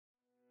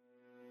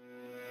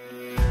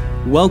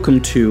Welcome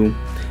to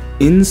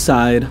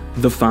Inside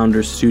the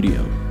Founders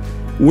Studio.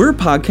 We're a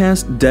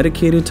podcast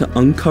dedicated to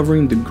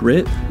uncovering the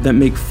grit that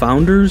make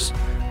founders,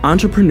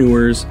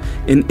 entrepreneurs,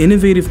 and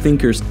innovative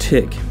thinkers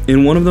tick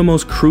in one of the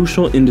most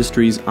crucial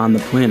industries on the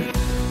planet,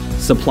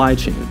 supply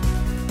chain.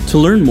 To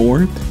learn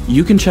more,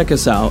 you can check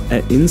us out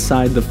at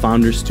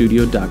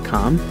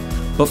InsideTheFoundersStudio.com.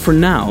 But for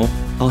now,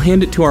 I'll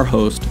hand it to our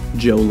host,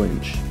 Joe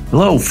Lynch.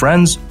 Hello,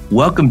 friends.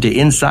 Welcome to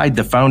Inside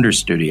the Founders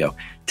Studio.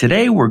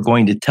 Today, we're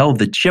going to tell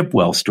the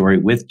Shipwell story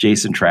with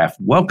Jason Traff.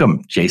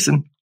 Welcome,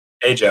 Jason.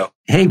 Hey, Joe.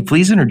 Hey,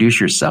 please introduce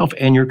yourself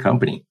and your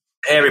company.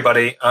 Hey,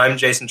 everybody. I'm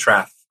Jason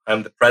Traff.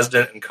 I'm the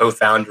president and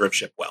co-founder of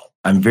Shipwell.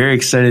 I'm very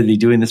excited to be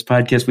doing this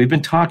podcast. We've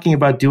been talking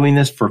about doing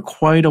this for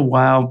quite a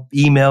while,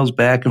 emails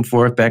back and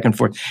forth.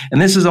 And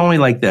this is only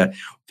like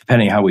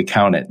depending how we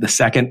count it, the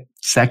second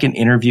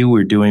interview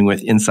we're doing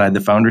with Inside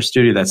the Founders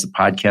Studio. That's the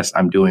podcast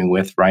I'm doing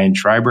with Ryan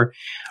Schreiber.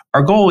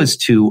 Our goal is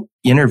to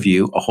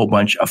interview a whole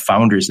bunch of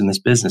founders in this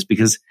business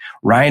because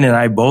Ryan and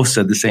I both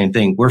said the same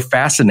thing. We're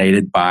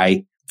fascinated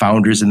by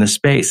founders in this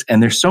space.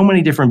 And there's so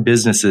many different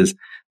businesses.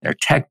 There are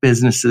tech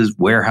businesses,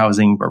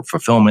 warehousing or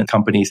fulfillment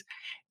companies,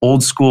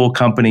 old school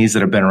companies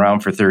that have been around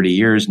for 30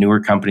 years, newer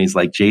companies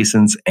like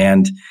Jason's.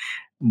 And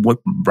what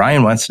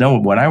Brian wants to know,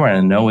 what I want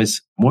to know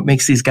is what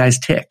makes these guys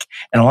tick.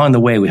 And along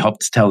the way, we hope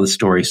to tell the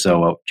story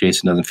so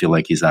Jason doesn't feel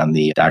like he's on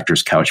the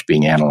doctor's couch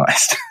being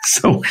analyzed.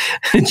 So,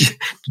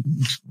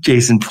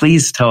 Jason,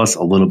 please tell us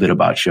a little bit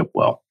about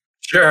Shipwell.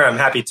 Sure, I'm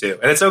happy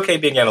to. And it's okay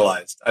being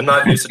analyzed. I'm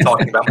not used to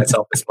talking about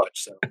myself as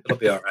much, so it'll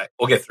be all right.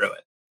 We'll get through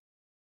it.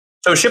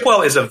 So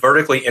Shipwell is a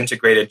vertically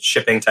integrated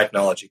shipping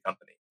technology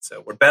company.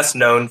 So we're best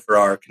known for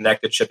our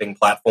connected shipping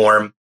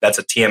platform. That's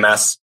a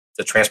TMS. It's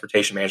a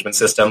transportation management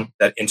system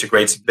that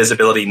integrates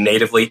visibility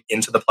natively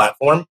into the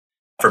platform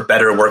for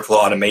better workflow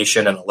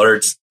automation and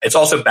alerts. It's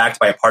also backed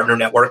by a partner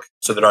network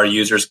so that our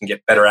users can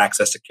get better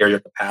access to carrier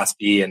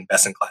capacity and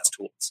best-in-class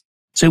tools.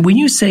 So when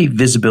you say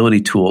visibility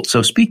tool,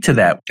 so speak to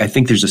that. I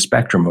think there's a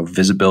spectrum of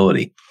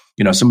visibility.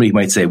 You know, somebody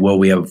might say, well,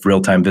 we have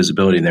real-time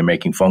visibility and they're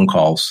making phone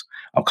calls.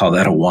 I'll call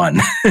that a 1.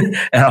 And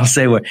I'll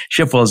say what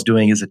Shipwell is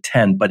doing is a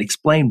 10, but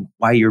explain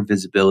why your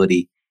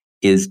visibility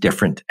is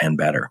different and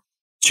better.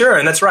 Sure,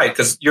 and that's right,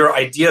 because your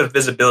idea of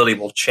visibility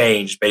will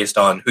change based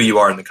on who you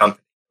are in the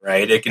company,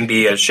 right? It can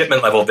be a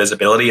shipment level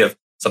visibility of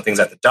something's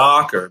at the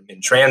dock or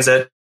in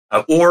transit,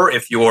 or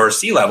if you're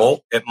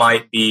C-level, it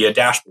might be a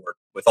dashboard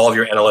with all of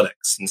your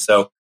analytics. And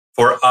so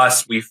for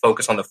us, we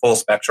focus on the full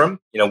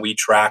spectrum. You know, we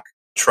track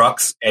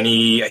trucks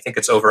I think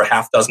it's over a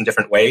half dozen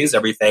different ways,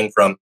 everything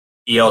from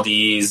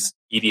ELDs,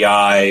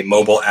 EDI,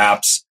 mobile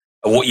apps.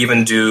 We'll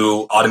even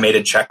do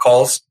automated check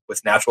calls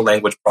with natural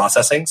language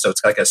processing. So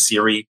it's like a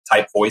Siri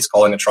type voice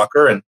calling a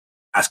trucker and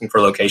asking for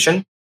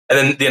location. And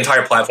then the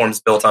entire platform is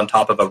built on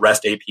top of a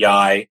REST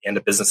API and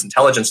a business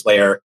intelligence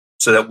layer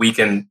so that we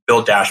can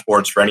build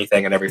dashboards for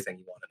anything and everything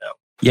you want to know.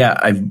 Yeah,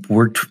 I've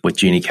worked with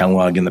Jeannie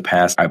Kellogg in the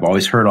past. I've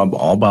always heard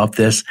all about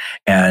this.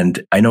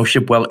 And I know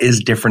Shipwell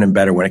is different and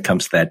better when it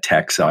comes to that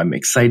tech. So I'm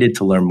excited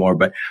to learn more.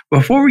 But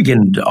before we get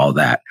into all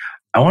that,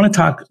 I want to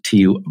talk to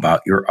you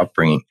about your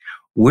upbringing.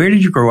 Where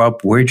did you grow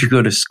up? Where did you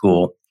go to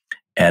school?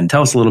 And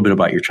tell us a little bit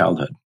about your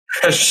childhood.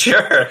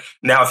 Sure.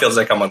 Now it feels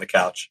like I'm on the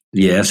couch.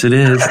 Yes, it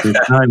is.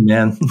 It's time,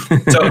 man.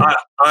 So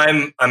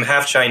I'm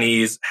half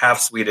Chinese, half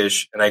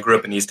Swedish, and I grew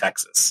up in East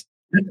Texas.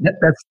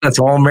 That's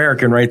all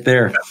American right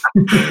there.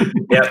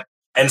 Yeah.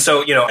 And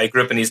so, I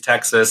grew up in East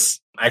Texas.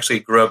 I actually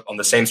grew up on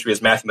the same street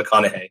as Matthew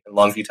McConaughey in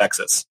Longview,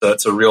 Texas. So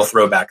it's a real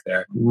throwback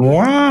there.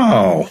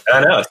 Wow. I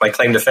know. It's my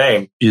claim to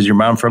fame. Is your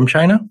mom from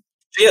China?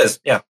 She is,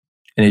 yeah.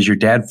 And is your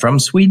dad from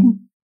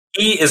Sweden?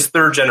 He is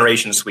third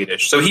generation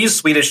Swedish. So he's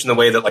Swedish in the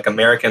way that like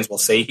Americans will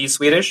say he's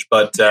Swedish,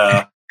 but he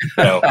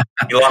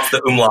lost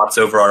the umlauts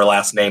over our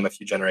last name a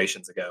few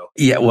generations ago.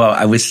 Yeah, well,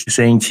 I was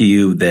saying to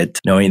you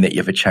that knowing that you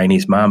have a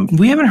Chinese mom,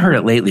 we haven't heard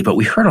it lately, but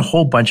we heard a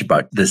whole bunch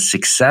about the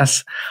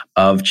success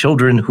of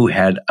children who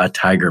had a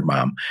tiger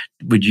mom.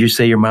 Would you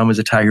say your mom was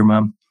a tiger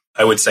mom?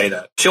 I would say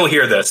that. She'll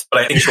hear this,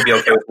 but I think she'll be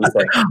okay with me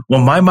saying.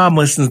 Well, my mom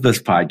listens to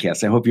this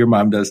podcast. I hope your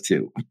mom does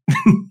too.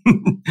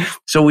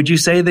 So would you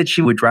say that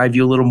she would drive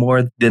you a little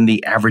more than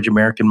the average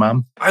American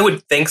mom? I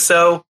would think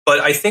so. But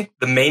I think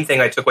the main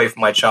thing I took away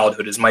from my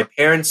childhood is my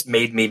parents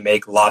made me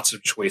make lots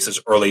of choices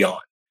early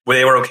on. Where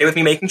they were okay with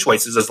me making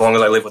choices as long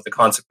as I lived with the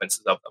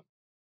consequences of them.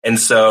 And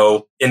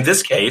so in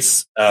this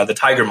case, the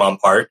tiger mom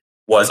part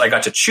was I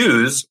got to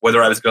choose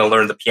whether I was going to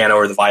learn the piano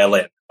or the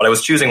violin. But I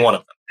was choosing one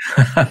of them.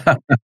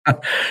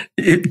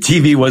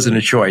 TV wasn't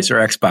a choice or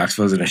Xbox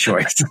wasn't a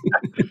choice.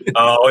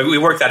 Oh, we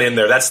worked that in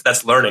there.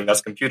 That's learning.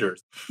 That's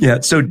computers. Yeah.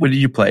 So what did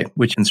you play?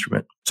 Which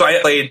instrument? So I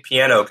played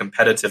piano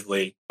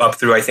competitively up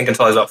through, I think,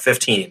 until I was about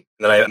 15. And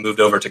then I moved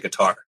over to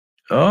guitar.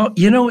 Oh,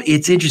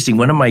 it's interesting.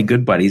 One of my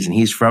good buddies, and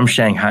he's from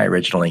Shanghai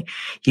originally,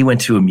 he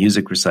went to a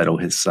music recital.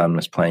 His son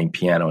was playing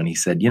piano and he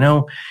said,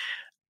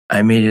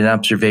 I made an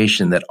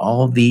observation that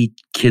all the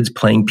kids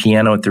playing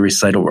piano at the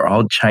recital were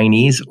all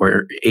Chinese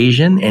or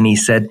Asian. And he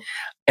said,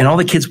 And all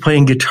the kids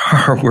playing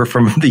guitar were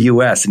from the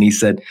US. And he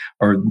said,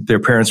 or their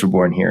parents were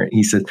born here.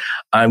 He said,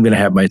 I'm going to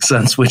have my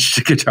son switch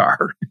to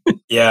guitar.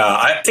 Yeah,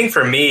 I think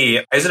for me,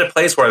 I was in a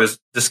place where I was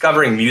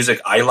discovering music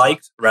I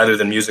liked rather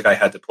than music I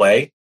had to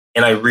play.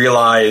 And I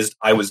realized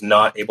I was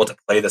not able to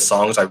play the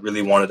songs I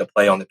really wanted to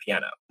play on the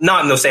piano.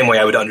 Not in the same way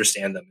I would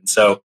understand them. And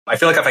so I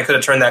feel like if I could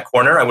have turned that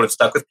corner, I would have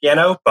stuck with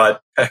piano,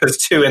 but I was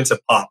too into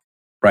pop.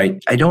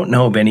 Right. I don't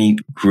know of any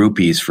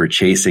groupies for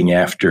chasing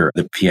after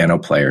the piano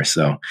player.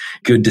 So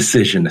good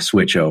decision to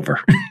switch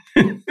over.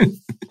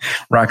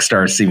 Rock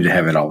stars seem to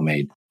have it all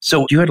made.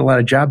 So you had a lot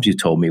of jobs, you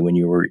told me, when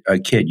you were a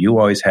kid. You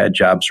always had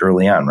jobs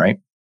early on, right?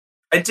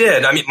 I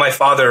did. I mean, my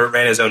father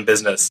ran his own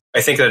business.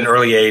 I think at an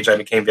early age, I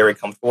became very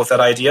comfortable with that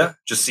idea,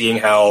 just seeing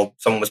how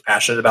someone was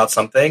passionate about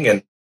something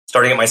and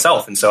starting it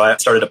myself. And so I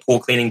started a pool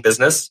cleaning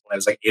business when I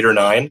was like 8 or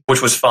 9,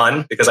 which was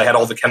fun because I had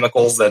all the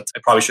chemicals that I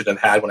probably should have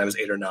had when I was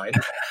 8 or 9.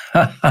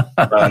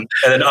 And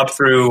then up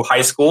through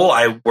high school,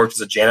 I worked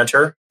as a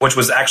janitor, which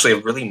was actually a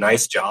really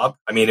nice job.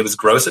 I mean, it was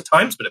gross at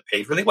times, but it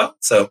paid really well.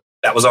 So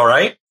that was all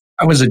right.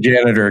 I was a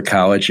janitor at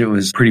college. It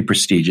was pretty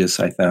prestigious,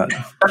 I thought.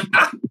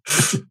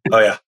 Oh,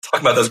 yeah.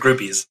 Talk about those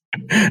groupies.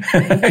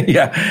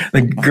 Yeah.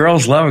 The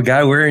girls love a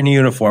guy wearing a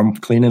uniform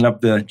cleaning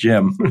up the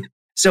gym.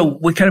 So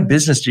what kind of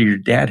business did your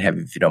dad have,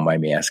 if you don't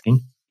mind me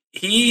asking?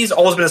 He's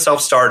always been a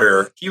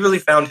self-starter. He really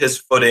found his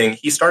footing.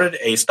 He started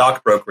a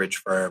stock brokerage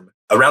firm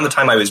around the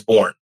time I was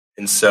born.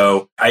 And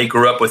so I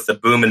grew up with the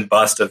boom and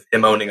bust of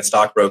him owning a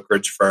stock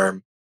brokerage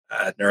firm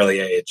at an early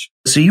age.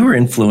 So you were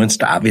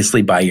influenced,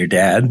 obviously, by your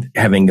dad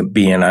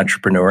being an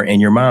entrepreneur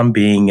and your mom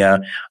being,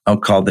 I'll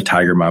call the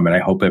tiger mom. And I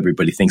hope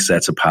everybody thinks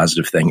that's a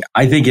positive thing.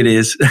 I think it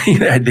is.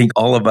 I think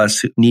all of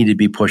us need to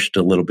be pushed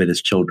a little bit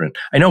as children.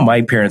 I know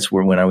my parents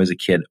were, when I was a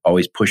kid,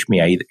 always pushed me.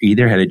 I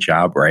either had a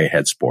job or I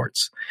had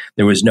sports.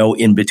 There was no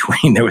in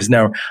between. There was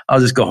no,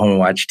 I'll just go home and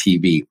watch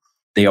TV.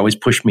 They always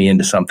pushed me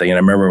into something. And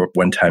I remember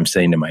one time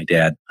saying to my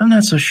dad, I'm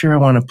not so sure I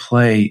want to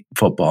play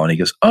football. And he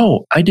goes,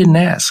 oh, I didn't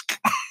ask.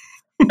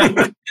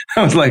 I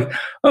was like,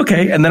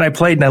 okay. And then I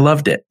played and I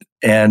loved it.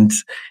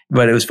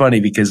 But it was funny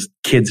because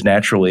kids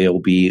naturally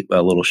will be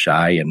a little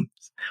shy and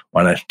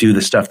want to do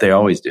the stuff they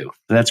always do.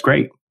 So that's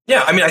great.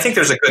 Yeah. I mean, I think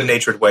there's a good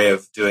natured way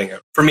of doing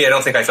it. For me, I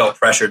don't think I felt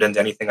pressured into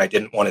anything I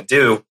didn't want to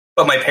do,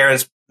 but my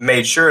parents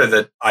made sure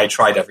that I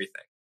tried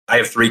everything. I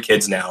have 3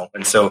 kids now.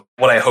 And so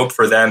what I hope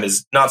for them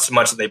is not so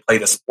much that they play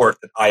the sport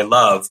that I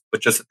love,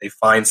 but just that they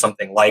find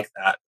something like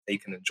that they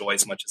can enjoy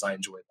as much as I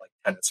enjoyed, like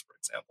tennis, for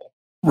example.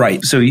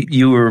 Right. So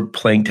you were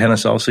playing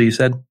tennis also, you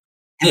said?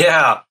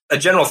 Yeah. A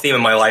general theme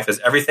in my life is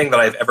everything that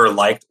I've ever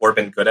liked or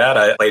been good at,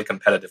 I played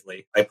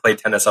competitively. I played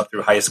tennis up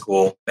through high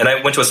school, and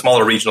I went to a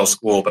smaller regional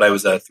school, but I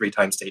was a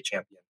 3-time state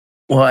champion.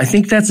 Well, I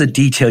think that's a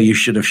detail you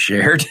should have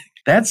shared.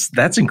 That's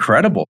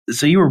incredible.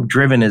 So you were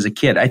driven as a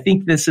kid. I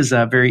think this is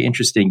a very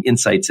interesting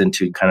insights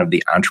into kind of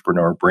the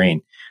entrepreneur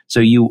brain.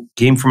 So you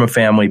came from a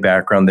family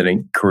background that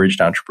encouraged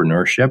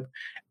entrepreneurship,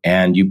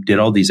 and you did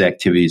all these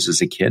activities as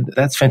a kid.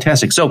 That's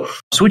fantastic. So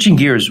switching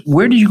gears,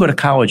 where did you go to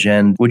college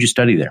and what did you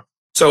study there?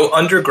 So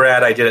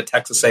undergrad, I did at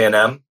Texas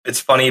A&M.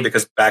 It's funny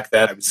because back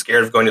then I was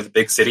scared of going to the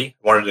big city.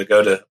 I wanted to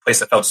go to a place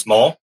that felt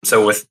small.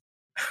 So with,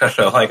 I don't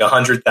know, like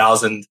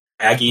 100,000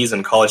 Aggies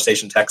in College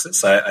Station,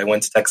 Texas, I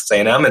went to Texas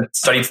A&M and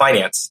studied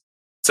finance.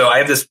 So I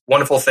have this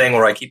wonderful thing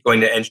where I keep going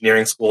to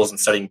engineering schools and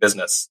studying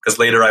business because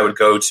later I would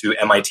go to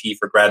MIT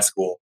for grad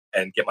school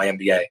and get my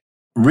MBA.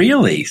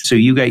 Really? So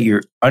you got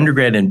your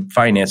undergrad in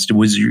finance.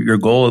 Was your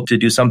goal to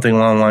do something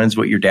along the lines of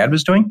what your dad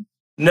was doing?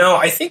 No,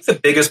 I think the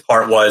biggest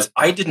part was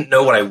I didn't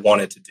know what I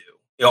wanted to do.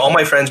 You know, all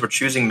my friends were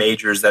choosing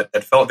majors that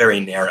felt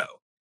very narrow.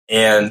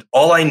 And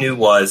all I knew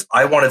was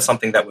I wanted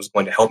something that was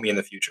going to help me in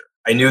the future.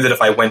 I knew that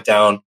if I went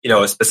down,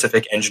 a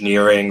specific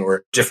engineering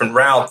or different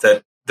route,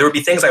 that there would be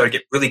things I would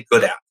get really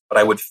good at, but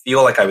I would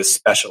feel like I was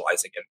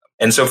specializing in them.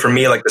 And so for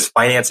me, like this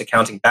finance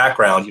accounting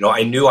background,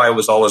 I knew I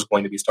was always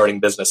going to be starting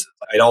businesses.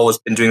 I'd always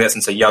been doing that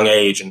since a young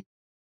age. And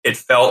it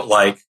felt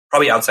like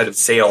probably outside of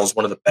sales,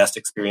 one of the best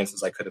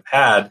experiences I could have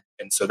had.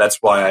 And so that's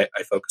why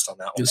I focused on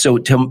that one. So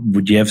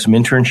would you have some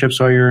internships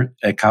while you're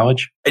at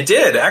college? I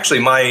did.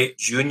 Actually, my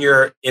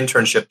junior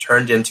internship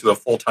turned into a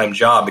full-time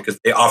job because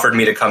they offered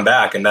me to come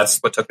back. And that's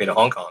what took me to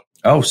Hong Kong.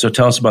 Oh, so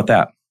tell us about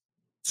that.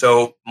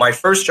 So my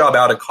first job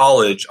out of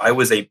college, I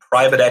was a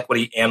private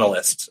equity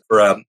analyst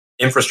for an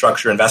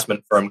infrastructure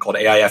investment firm called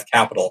AIF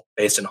Capital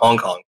based in Hong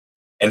Kong.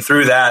 And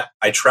through that,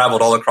 I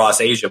traveled all across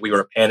Asia. We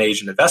were a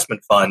Pan-Asian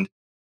investment fund.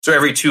 So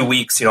every 2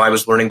 weeks, I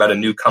was learning about a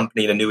new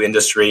company and a new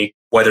industry,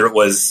 whether it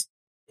was,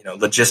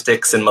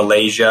 logistics in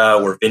Malaysia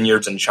or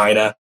vineyards in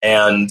China.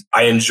 And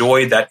I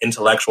enjoyed that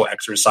intellectual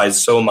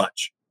exercise so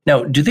much.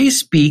 Now,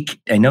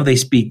 I know they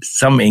speak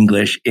some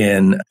English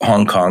in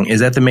Hong Kong.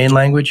 Is that the main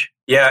language?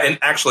 Yeah. And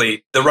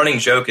actually, the running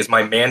joke is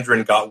my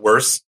Mandarin got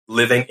worse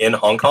living in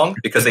Hong Kong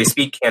because they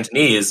speak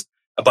Cantonese,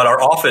 but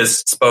our office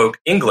spoke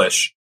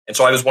English. And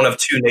so I was one of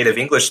 2 native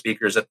English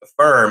speakers at the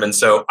firm. And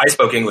so I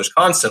spoke English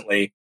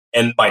constantly.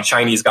 And my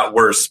Chinese got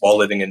worse while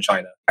living in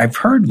China. I've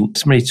heard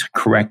somebody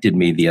corrected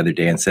me the other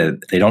day and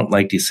said they don't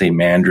like to say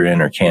Mandarin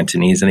or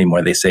Cantonese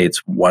anymore. They say it's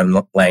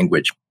one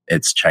language.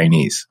 It's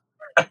Chinese.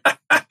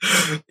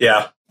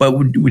 Yeah.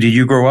 But did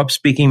you grow up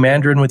speaking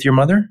Mandarin with your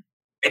mother?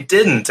 I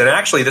didn't. And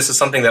actually, this is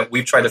something that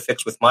we've tried to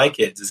fix with my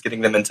kids, is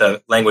getting them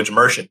into language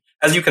immersion.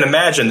 As you can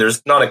imagine,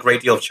 there's not a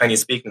great deal of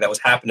Chinese speaking that was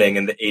happening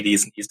in the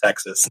 80s in East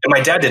Texas. And my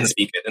dad didn't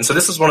speak it. And so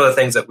this is one of the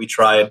things that we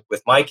tried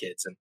with my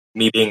kids. And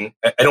me being,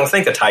 I don't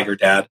think a tiger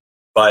dad,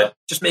 but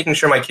just making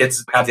sure my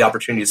kids have the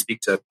opportunity to speak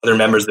to other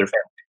members of their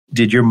family.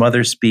 Did your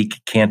mother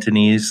speak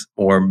Cantonese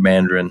or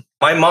Mandarin?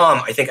 My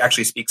mom, I think,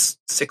 actually speaks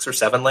 6 or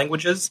 7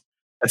 languages.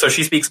 And so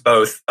she speaks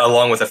both,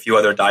 along with a few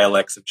other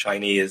dialects of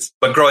Chinese.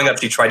 But growing up,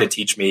 she tried to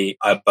teach me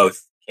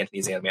both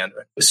Cantonese and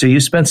Mandarin. So you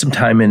spent some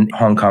time in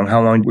Hong Kong.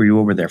 How long were you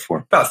over there for?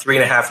 About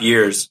 3.5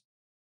 years.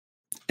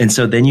 And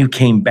so then you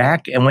came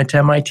back and went to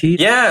MIT?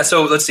 Yeah.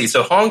 So let's see.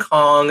 So Hong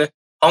Kong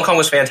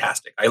was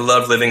fantastic. I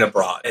love living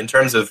abroad. In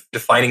terms of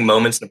defining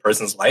moments in a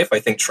person's life,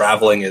 I think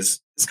traveling has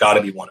got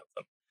to be one of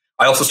them.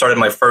 I also started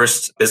my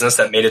first business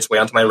that made its way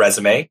onto my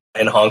resume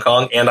in Hong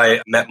Kong, and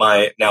I met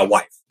my now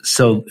wife.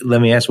 So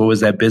let me ask, what was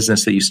that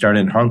business that you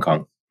started in Hong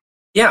Kong?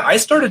 Yeah, I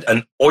started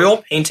an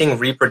oil painting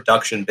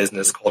reproduction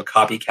business called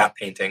Copycat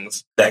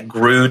Paintings that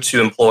grew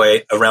to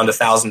employ around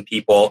 1,000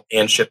 people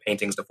and ship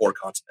paintings to 4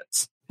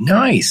 continents.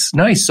 Nice.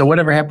 So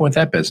whatever happened with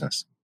that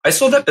business? I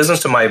sold that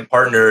business to my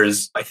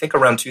partners, I think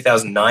around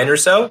 2009 or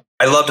so.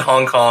 I loved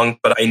Hong Kong,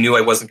 but I knew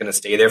I wasn't going to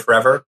stay there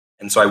forever.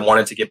 And so I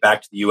wanted to get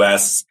back to the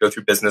US, go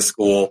through business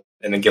school,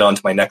 and then get on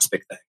to my next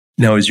big thing.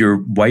 Now, is your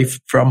wife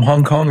from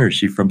Hong Kong or is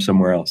she from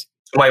somewhere else?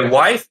 So my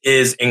wife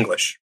is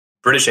English,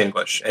 British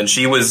English, and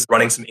she was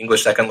running some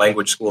English second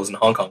language schools in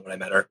Hong Kong when I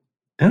met her.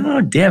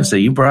 Oh, damn. So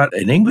you brought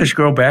an English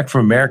girl back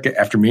from America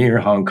after meeting her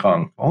in Hong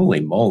Kong. Holy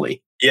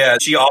moly. Yeah,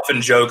 she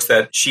often jokes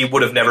that she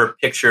would have never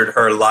pictured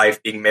her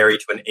life being married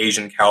to an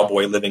Asian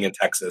cowboy living in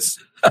Texas.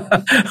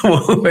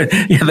 Well,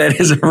 yeah, that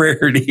is a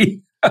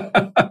rarity.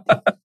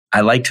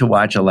 I like to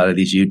watch a lot of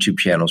these YouTube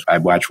channels. I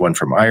watch one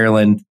from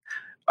Ireland,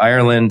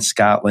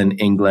 Scotland,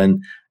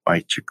 England. I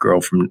watch a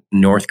girl from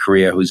North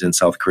Korea who's in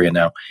South Korea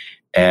now,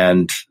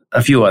 and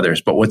a few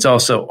others. But what's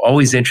also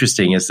always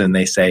interesting is then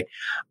they say,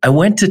 I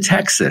went to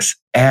Texas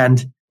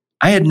and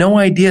I had no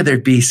idea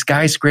there'd be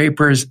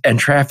skyscrapers and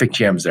traffic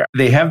jams there.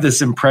 They have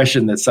this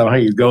impression that somehow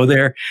you go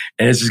there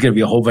and it's just going to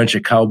be a whole bunch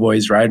of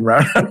cowboys riding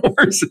around on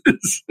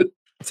horses.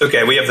 It's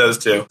okay. We have those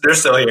too. They're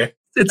still here.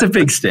 It's a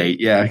big state.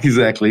 Yeah,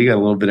 exactly. You got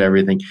a little bit of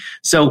everything.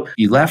 So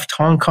you left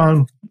Hong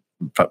Kong,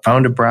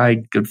 found a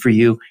bride, good for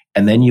you.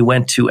 And then you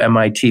went to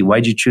MIT.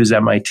 Why'd you choose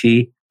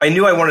MIT? I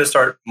knew I wanted to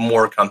start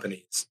more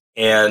companies.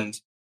 And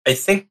I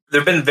think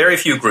there have been very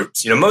few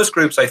groups. Most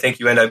groups I think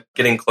you end up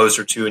getting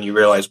closer to and you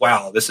realize,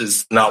 wow, this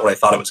is not what I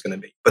thought it was going to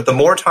be. But the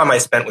more time I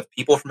spent with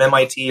people from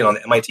MIT and on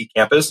the MIT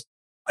campus,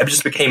 I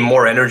just became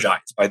more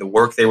energized by the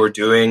work they were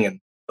doing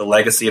and the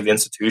legacy of the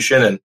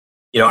institution. And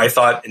I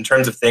thought in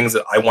terms of things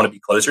that I want to be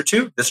closer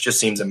to, this just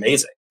seems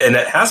amazing. And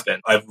it has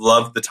been. I've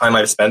loved the time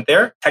I've spent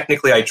there.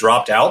 Technically, I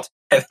dropped out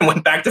and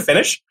went back to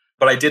finish,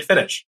 but I did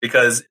finish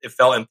because it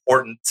felt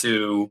important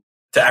to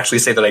actually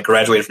say that I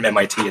graduated from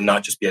MIT and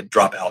not just be a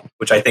dropout,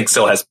 which I think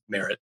still has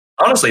merit.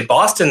 Honestly,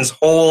 Boston's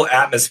whole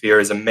atmosphere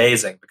is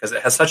amazing because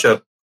it has such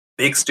a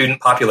big student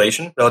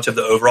population relative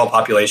to the overall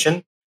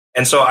population.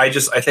 And so I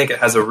think it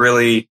has a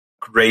really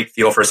great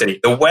feel for a city.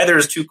 The weather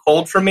is too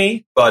cold for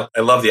me, but I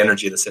love the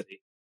energy of the city.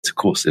 It's a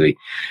cool city.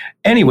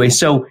 Anyway,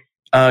 so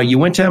you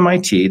went to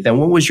MIT. Then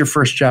what was your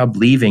first job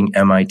leaving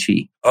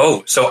MIT?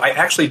 Oh, so I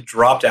actually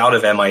dropped out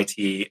of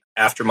MIT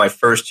after my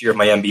first year of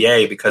my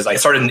MBA because I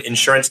started an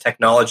insurance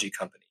technology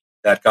company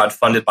that got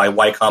funded by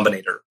Y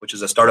Combinator, which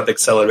is a startup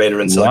accelerator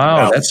in Silicon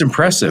Valley. Wow, that's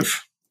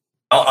impressive.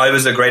 It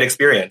was a great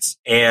experience.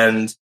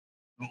 And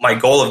my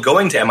goal of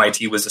going to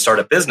MIT was to start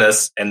a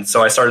business. And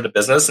so I started a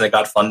business and it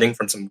got funding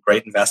from some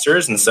great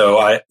investors. And so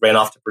I ran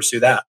off to pursue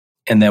that.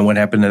 And then what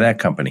happened to that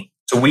company?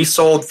 So we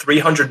sold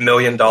 $300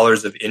 million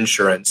of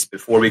insurance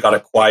before we got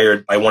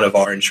acquired by one of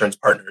our insurance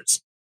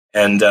partners.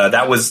 And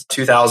that was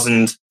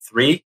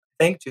 2003, I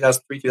think,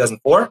 2003,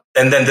 2004.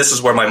 And then this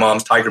is where my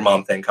mom's Tiger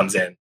Mom thing comes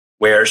in,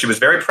 where she was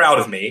very proud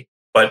of me.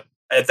 But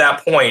at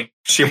that point,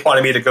 she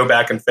wanted me to go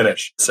back and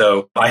finish.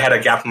 So I had a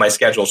gap in my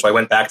schedule. So I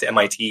went back to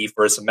MIT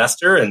for a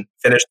semester and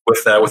finished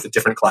with a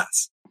different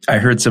class. I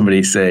heard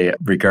somebody say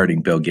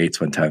regarding Bill Gates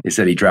one time, they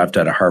said he dropped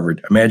out of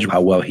Harvard. Imagine how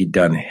well he'd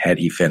done had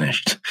he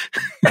finished.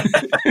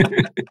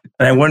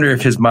 And I wonder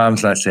if his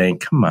mom's not saying,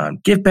 come on,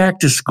 get back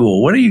to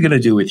school. What are you going to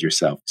do with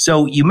yourself?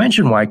 So you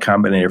mentioned Y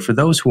Combinator. For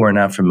those who are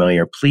not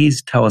familiar,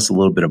 please tell us a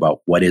little bit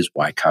about what is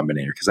Y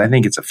Combinator, because I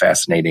think it's a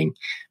fascinating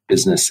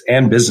business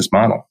and business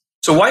model.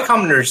 So Y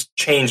Combinator's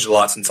changed a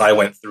lot since I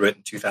went through it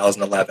in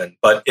 2011,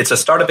 but it's a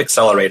startup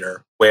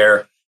accelerator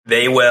where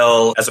they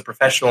will, as a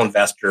professional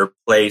investor,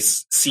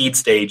 place seed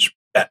stage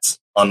bets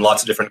on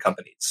lots of different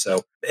companies.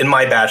 So in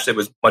my batch, it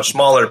was much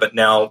smaller, but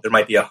now there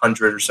might be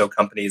 100 or so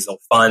companies they'll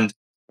fund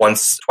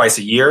twice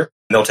a year.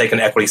 And they'll take an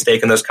equity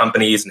stake in those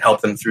companies and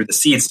help them through the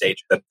seed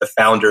stage, the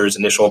founder's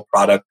initial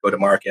product go to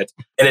market.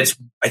 And it's,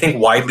 I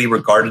think, widely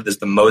regarded as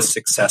the most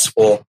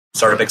successful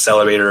startup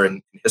accelerator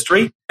in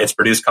history. It's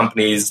produced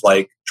companies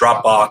like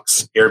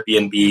Dropbox,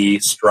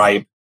 Airbnb,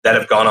 Stripe that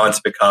have gone on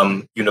to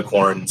become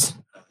unicorns,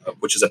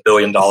 which is $1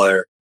 billion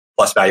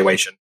plus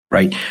valuation.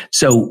 Right.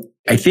 So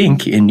I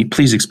think, and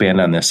please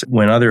expand on this,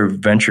 when other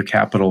venture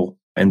capital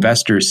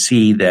investors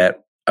see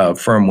that a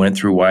firm went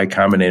through Y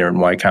Combinator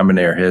and Y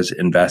Combinator has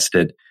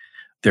invested,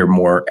 they're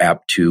more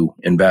apt to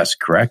invest,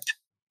 correct?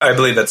 I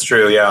believe that's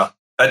true, yeah.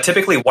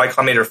 Typically, Y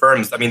Combinator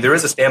firms, I mean, there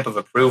is a stamp of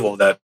approval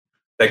that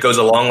goes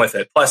along with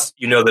it. Plus,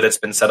 you know that it's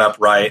been set up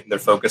right and they're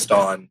focused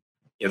on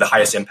the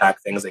highest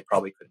impact things they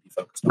probably could be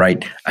focused on.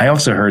 Right. I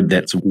also heard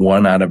that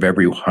 1 out of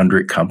every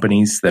 100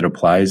 companies that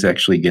applies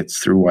actually gets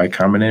through Y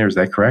Combinator. Is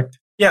that correct?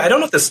 Yeah, I don't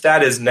know what the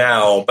stat is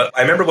now, but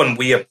I remember when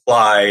we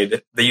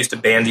applied, they used to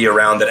bandy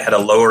around that it had a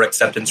lower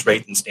acceptance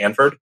rate than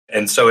Stanford.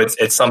 And so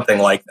it's something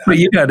like that. But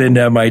you got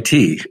into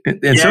MIT.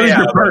 And so is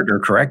your partner,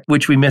 right. correct?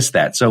 Which we missed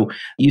that. So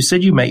you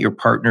said you met your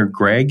partner,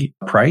 Greg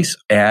Price,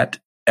 at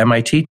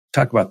MIT.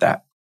 Talk about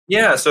that.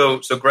 Yeah,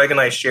 so Greg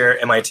and I share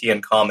MIT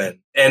in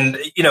common. And,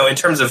 in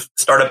terms of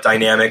startup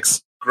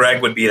dynamics,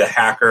 Greg would be the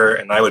hacker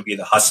and I would be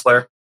the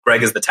hustler.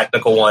 Greg is the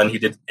technical one. He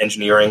did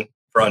engineering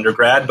for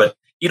undergrad, but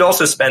he'd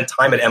also spent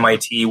time at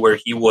MIT where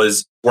he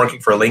was working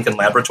for a Lincoln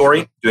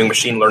laboratory, doing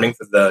machine learning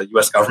for the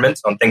US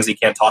government on things he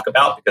can't talk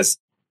about because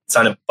he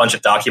signed a bunch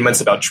of documents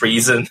about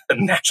trees and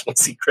national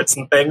secrets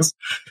and things.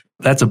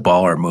 That's a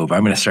baller move.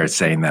 I'm going to start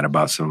saying that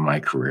about some of my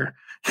career.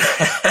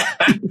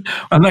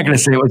 I'm not going to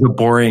say it was a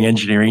boring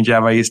engineering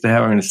job I used to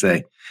have. I'm going to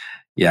say,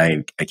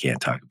 yeah, I can't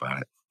talk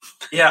about it.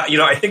 Yeah,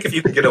 I think if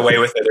you can get away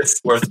with it,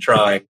 it's worth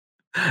trying.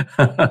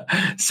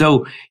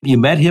 So you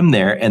met him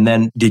there, and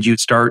then did you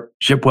start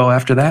Shipwell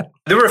after that?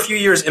 There were a few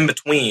years in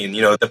between.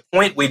 The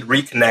point we'd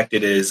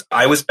reconnected is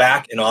I was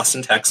back in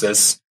Austin,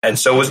 Texas, and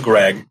so was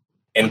Greg.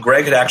 And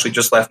Greg had actually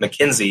just left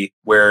McKinsey,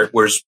 where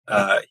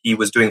he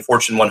was doing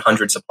Fortune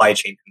 100 supply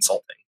chain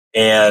consulting.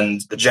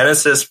 And the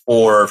genesis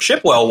for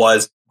Shipwell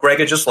was Greg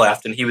had just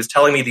left, and he was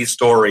telling me these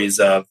stories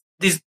of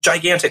these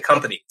gigantic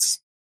companies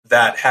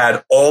that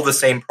had all the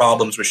same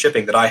problems with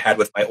shipping that I had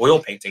with my oil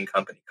painting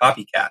company,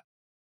 Copycat.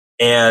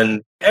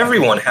 And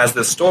everyone has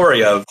this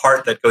story of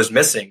part that goes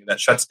missing that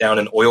shuts down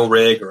an oil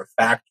rig or a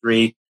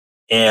factory.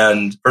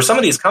 And for some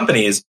of these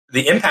companies,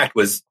 the impact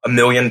was $1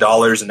 million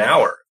an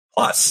hour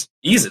plus,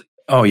 easily.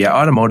 Oh, yeah.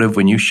 Automotive,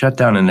 when you shut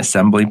down an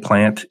assembly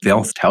plant,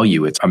 they'll tell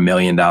you it's $1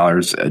 million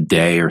a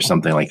day or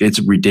something like that. It's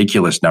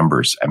ridiculous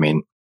numbers. I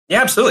mean,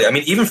 yeah, absolutely. I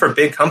mean, even for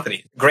big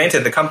companies,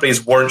 granted, the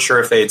companies weren't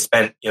sure if they had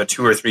spent, $2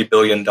 or $3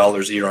 billion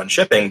a year on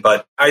shipping,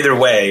 but either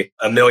way,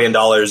 $1 million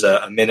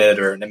a minute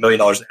or $1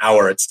 million an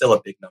hour, it's still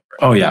a big number.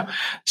 Oh, yeah.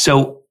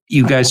 So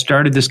you guys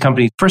started this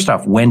company. First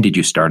off, when did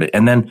you start it?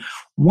 And then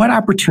what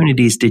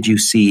opportunities did you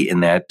see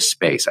in that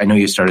space? I know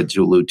you started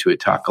to allude to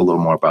it. Talk a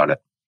little more about it.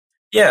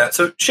 Yeah,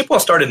 so Shipwell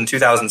started in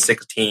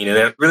 2016, and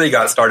it really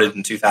got started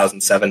in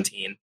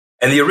 2017.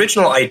 And the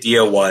original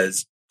idea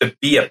was to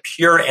be a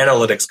pure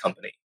analytics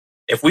company.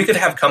 If we could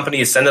have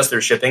companies send us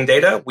their shipping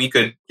data, we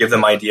could give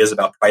them ideas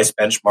about price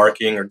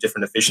benchmarking or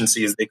different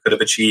efficiencies they could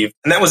have achieved.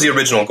 And that was the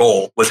original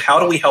goal, was how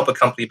do we help a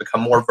company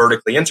become more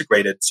vertically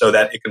integrated so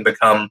that it can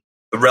become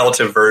the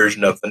relative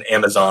version of an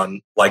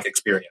Amazon-like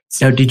experience.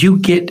 Now, did you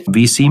get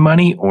VC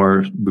money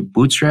or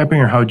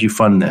bootstrapping, or how did you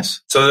fund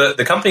this? So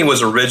the company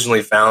was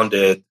originally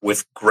founded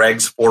with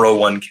Greg's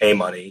 401k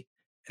money,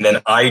 and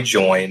then I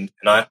joined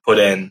and I put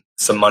in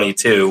some money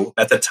too.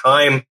 At the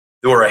time,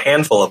 there were a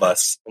handful of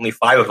us, only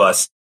 5 of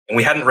us, and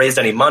we hadn't raised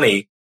any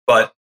money,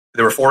 but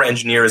there were 4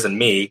 engineers and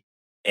me,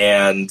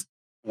 and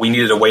we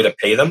needed a way to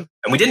pay them.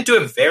 And we didn't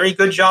do a very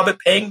good job at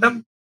paying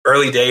them.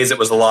 Early days, it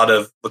was a lot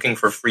of looking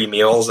for free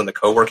meals in the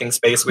co-working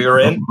space we were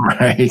in.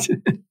 Right.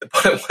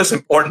 But it was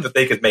important that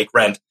they could make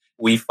rent.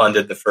 We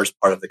funded the first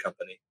part of the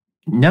company.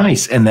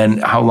 Nice. And then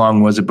how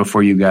long was it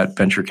before you got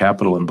venture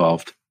capital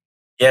involved?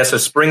 Yeah, so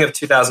spring of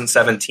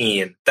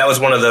 2017, that was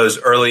one of those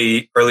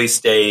early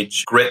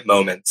stage grit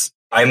moments.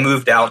 I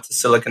moved out to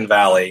Silicon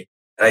Valley.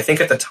 And I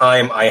think at the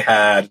time I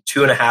had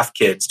 2.5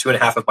 kids,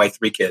 2.5 of my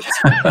 3 kids.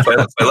 So I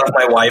left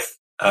my wife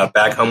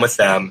back home with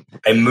them.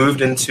 I moved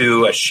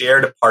into a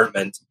shared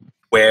apartment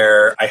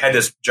where I had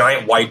this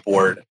giant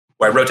whiteboard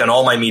where I wrote down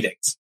all my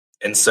meetings.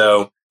 And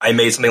so I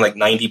made something like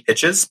 90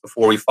 pitches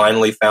before we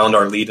finally found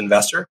our lead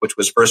investor, which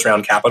was First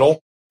Round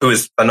Capital, who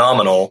is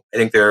phenomenal. I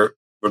think they're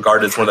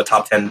regarded as one of the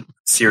top 10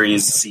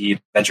 Series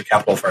seed venture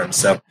capital firms.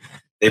 So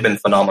they've been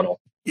phenomenal.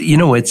 You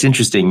know, it's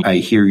interesting. I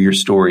hear your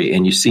story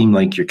and you seem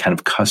like you're kind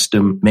of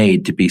custom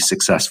made to be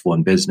successful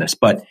in business.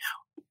 But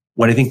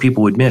what I think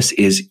people would miss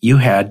is you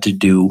had to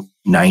do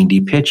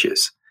 90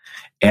 pitches.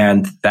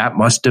 And that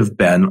must have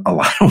been a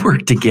lot of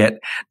work to get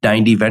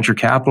 90 venture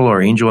capital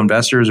or angel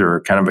investors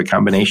or kind of a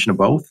combination of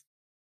both.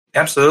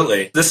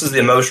 Absolutely. This is the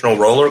emotional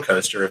roller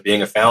coaster of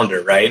being a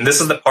founder, right? And this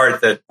is the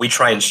part that we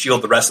try and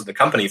shield the rest of the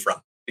company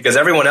from, because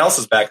everyone else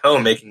is back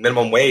home making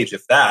minimum wage,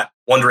 if that,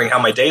 wondering how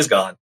my day's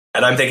gone.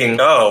 And I'm thinking,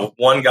 oh,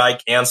 one guy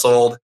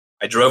canceled.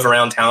 I drove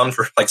around town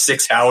for like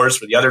 6 hours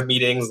for the other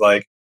meetings.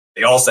 Like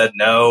they all said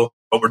no,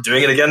 but we're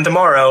doing it again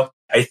tomorrow.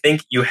 I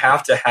think you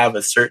have to have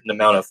a certain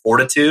amount of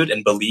fortitude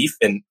and belief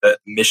in the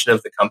mission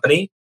of the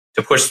company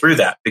to push through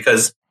that,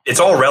 because it's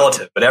all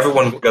relative, but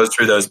everyone goes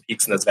through those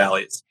peaks and those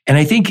valleys. And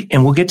I think,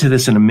 and we'll get to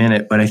this in a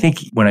minute, but I think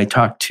when I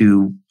talk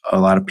to a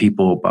lot of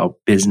people about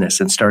business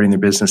and starting their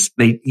business,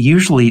 they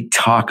usually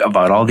talk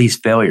about all these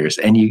failures.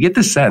 And you get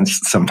the sense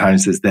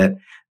sometimes is that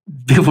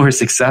people who are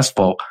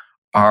successful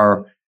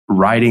are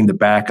riding the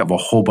back of a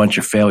whole bunch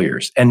of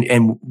failures.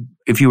 And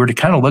if you were to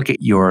kind of look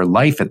at your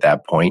life at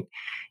that point,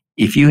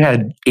 if you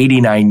had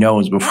 89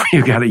 no's before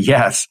you got a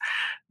yes,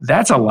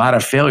 that's a lot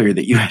of failure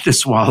that you had to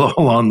swallow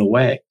along the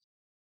way.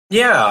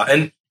 Yeah.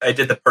 And I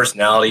did the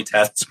personality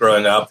tests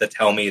growing up that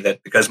tell me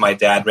that because my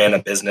dad ran a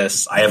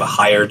business, I have a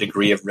higher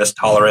degree of risk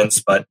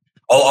tolerance. But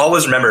I'll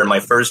always remember in my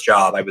first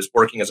job, I was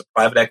working as a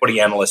private equity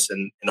analyst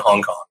in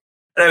Hong Kong,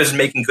 and I was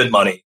making good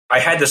money. I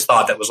had this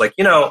thought that was like,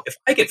 if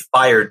I get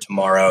fired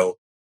tomorrow,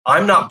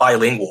 I'm not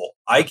bilingual.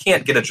 I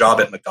can't get a job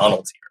at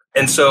McDonald's here.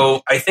 And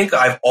so I think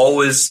I've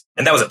always,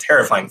 and that was a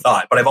terrifying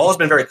thought, but I've always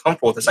been very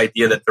comfortable with this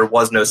idea that there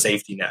was no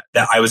safety net,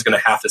 that I was going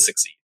to have to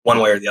succeed one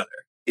way or the other.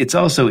 It's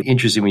also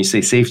interesting when you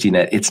say safety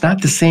net. It's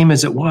not the same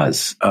as it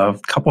was a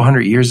couple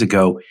hundred years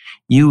ago.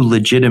 You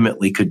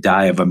legitimately could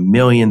die of a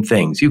million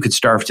things. You could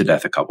starve to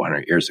death a couple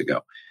hundred years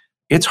ago.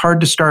 It's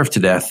hard to starve to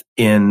death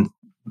in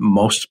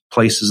most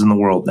places in the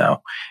world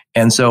now.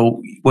 And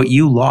so what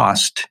you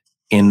lost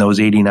in those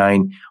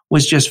 89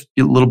 was just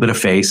a little bit of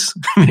face.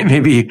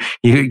 Maybe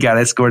you got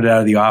escorted out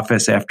of the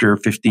office after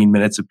 15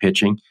 minutes of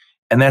pitching,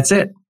 and that's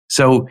it.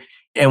 So,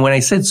 and when I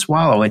said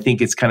swallow, I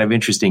think it's kind of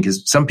interesting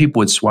because some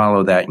people would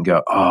swallow that and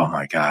go, oh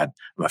my God,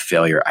 I'm a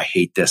failure. I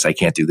hate this. I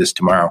can't do this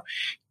tomorrow.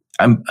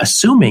 I'm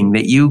assuming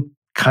that you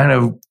kind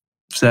of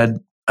said,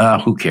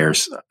 who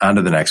cares? On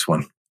to the next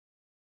one.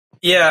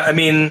 Yeah, I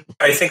mean,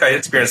 I think I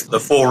experienced the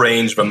full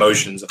range of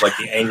emotions of like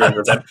the anger and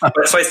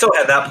resentment. So I still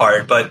had that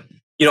part. But,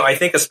 I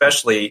think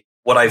especially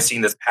what I've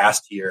seen this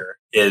past year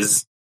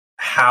is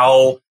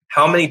how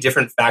many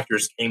different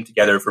factors came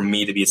together for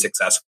me to be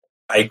successful.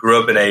 I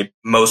grew up in a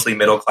mostly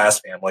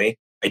middle-class family.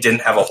 I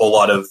didn't have a whole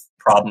lot of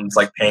problems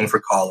like paying for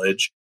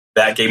college.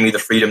 That gave me the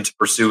freedom to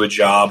pursue a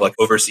job like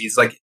overseas.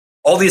 Like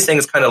all these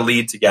things kind of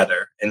lead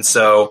together. And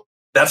so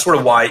that's sort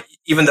of why,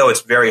 even though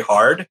it's very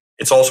hard,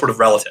 it's all sort of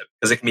relative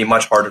because it can be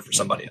much harder for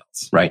somebody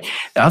else. Right.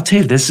 I'll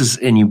tell you, this is,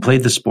 and you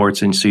played the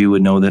sports, and so you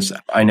would know this.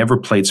 I never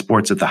played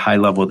sports at the high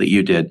level that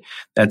you did.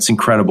 That's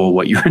incredible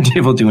what you were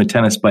able to do in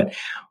tennis. But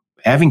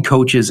having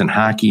coaches in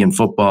hockey and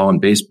football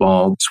and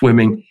baseball,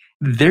 swimming,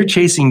 they're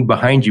chasing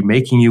behind you,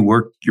 making you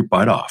work your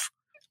butt off.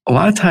 A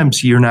lot of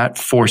times you're not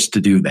forced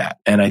to do that.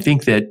 And I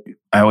think that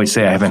I always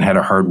say I haven't had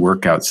a hard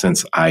workout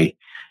since I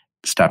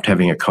stopped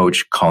having a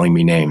coach calling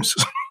me names.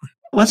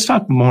 Let's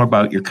talk more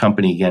about your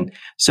company again.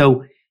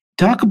 So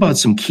talk about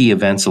some key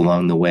events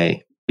along the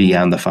way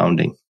beyond the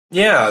founding.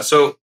 Yeah.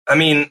 So, I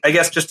mean, I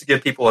guess just to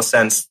give people a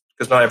sense,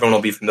 because not everyone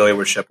will be familiar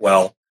with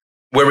Shipwell,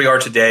 where we are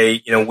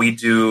today, we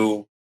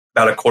do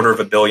about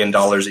 $250 million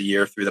a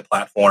year through the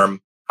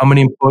platform. How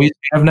many employees do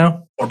you have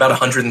now? We're about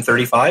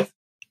 135.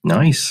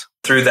 Nice.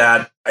 Through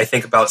that, I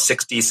think about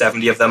 60,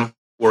 70 of them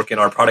work in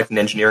our product and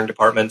engineering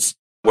departments,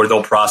 where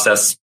they'll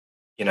process,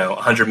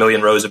 100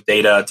 million rows of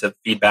data to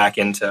feed back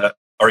into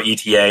our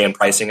ETA and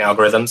pricing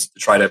algorithms to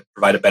try to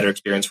provide a better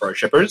experience for our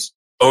shippers.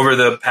 Over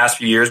the past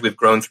few years, we've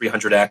grown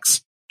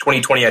 300x.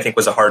 2020, I think,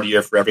 was a hard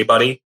year for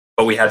everybody,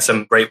 but we had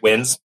some great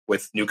wins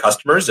with new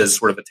customers as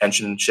sort of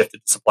attention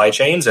shifted to supply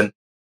chains. And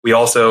we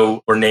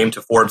also were named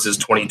to Forbes'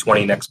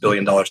 2020 Next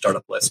Billion Dollar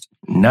Startup list.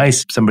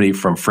 Nice. Somebody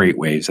from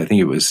FreightWaves, I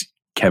think it was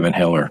Kevin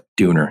Hill or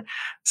Dooner,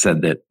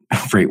 said that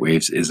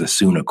FreightWaves is a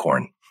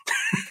soonicorn.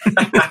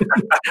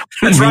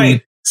 That's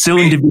right.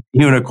 Soon to be a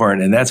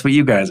unicorn, and that's what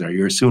you guys are.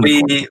 You're a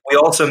soonicorn. We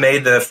also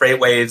made the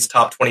FreightWaves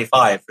top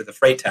 25 for the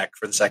Freight Tech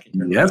for the second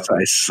year. Yes,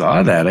 I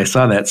saw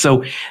that.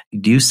 So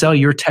do you sell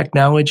your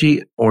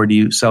technology, or do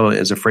you sell it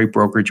as a freight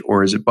brokerage,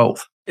 or is it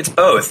both? It's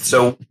both.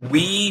 So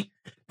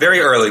very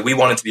early, we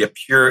wanted to be a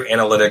pure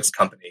analytics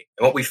company.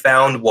 And what we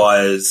found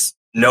was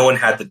no one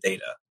had the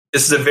data.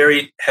 This is a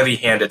very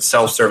heavy-handed,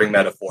 self-serving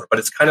metaphor, but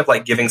it's kind of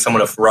like giving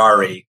someone a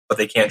Ferrari, but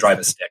they can't drive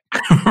a stick.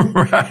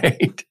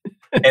 Right.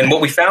 And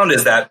what we found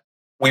is that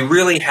we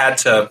really had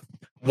to,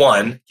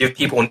 one, give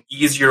people an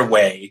easier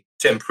way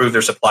to improve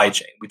their supply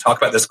chain. We talk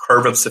about this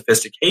curve of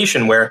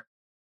sophistication where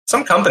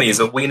some companies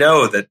that we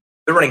know that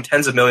they're running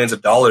tens of millions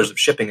of dollars of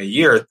shipping a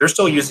year, they're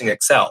still using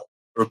Excel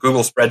or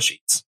Google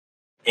spreadsheets.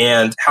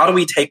 And how do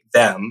we take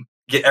them,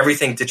 get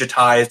everything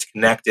digitized,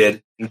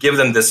 connected, and give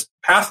them this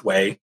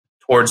pathway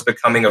towards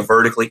becoming a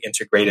vertically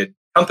integrated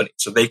company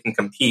so they can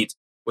compete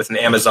with an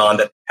Amazon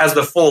that has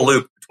the full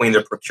loop between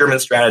their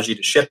procurement strategy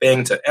to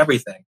shipping to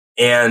everything.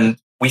 And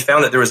we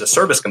found that there was a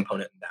service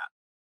component in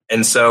that.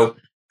 And so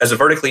as a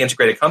vertically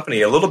integrated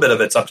company, a little bit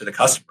of it's up to the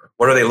customer.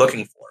 What are they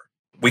looking for?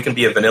 We can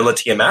be a vanilla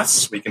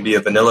TMS. We can be a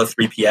vanilla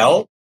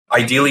 3PL.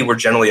 Ideally, we're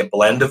generally a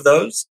blend of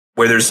those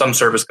where there's some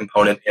service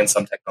component and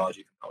some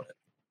technology component.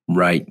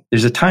 Right.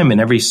 There's a time in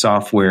every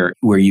software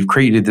where you've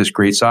created this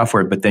great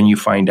software, but then you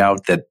find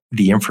out that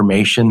the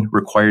information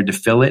required to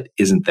fill it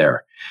isn't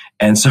there.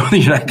 And so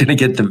you're not going to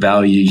get the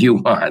value you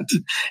want.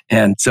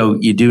 And so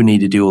you do need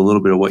to do a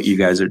little bit of what you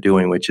guys are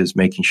doing, which is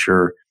making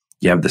sure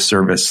you have the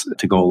service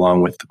to go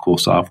along with the cool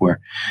software.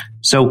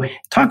 So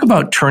talk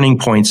about turning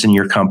points in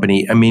your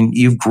company. I mean,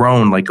 you've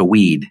grown like a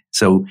weed.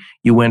 So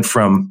you went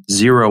from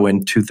 0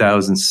 in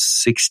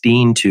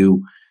 2016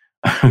 to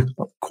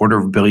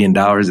 $250 million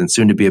and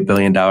soon to be $1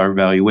 billion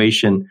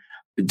valuation.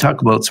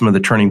 Talk about some of the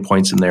turning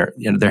points in there.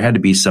 You know, there had to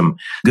be some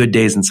good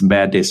days and some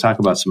bad days. Talk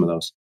about some of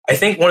those. I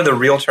think one of the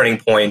real turning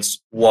points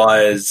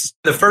was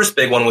the first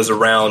big one was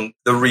around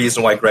the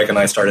reason why Greg and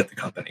I started the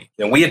company.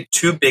 You know, we had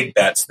two big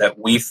bets that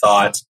we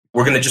thought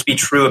were going to just be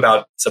true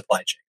about supply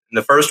chain. And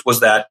the first was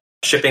that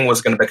shipping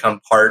was going to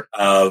become part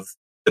of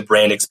the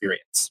brand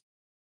experience.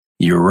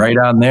 You're right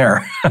on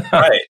there.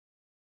 Right.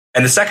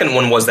 And the second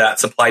one was that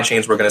supply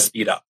chains were going to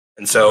speed up.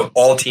 And so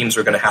all teams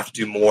are going to have to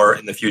do more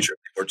in the future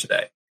than they were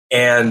today.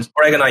 And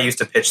Greg and I used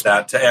to pitch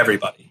that to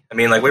everybody. I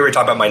mean, like we were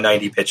talking about my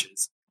 90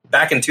 pitches.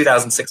 Back in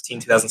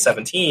 2016,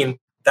 2017,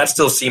 that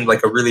still seemed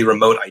like a really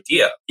remote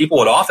idea. People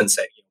would often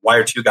say, why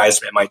are two guys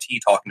from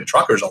MIT talking to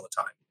truckers all the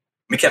time?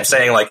 We kept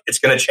saying, like, it's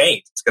going to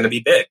change. It's going to be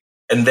big.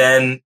 And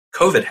then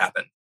COVID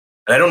happened.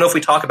 And I don't know if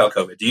we talk about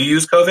COVID. Do you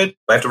use COVID? Do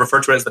I have to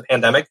refer to it as the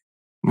pandemic?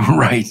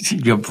 Right.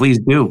 Yeah, please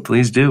do.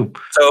 Please do.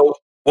 So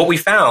what we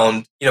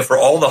found, for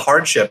all the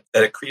hardship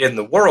that it created in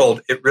the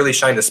world, it really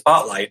shined a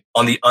spotlight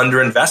on the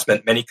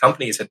underinvestment many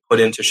companies had put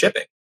into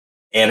shipping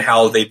and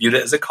how they viewed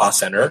it as a cost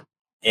center.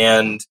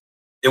 And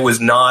it was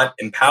not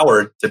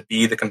empowered to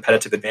be the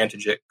competitive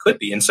advantage it could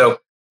be. And so,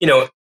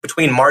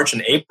 between March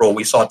and April,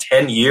 we saw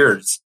 10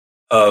 years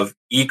of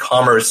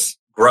e-commerce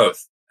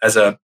growth as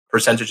a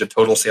percentage of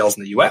total sales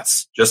in the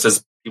US, just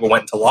as people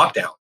went into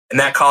lockdown. And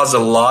that caused a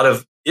lot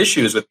of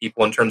issues with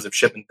people in terms of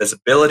shipment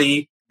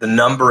visibility, the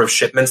number of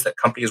shipments that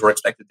companies were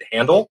expected to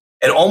handle.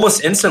 And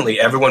almost instantly,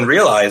 everyone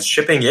realized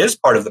shipping is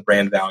part of the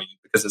brand value,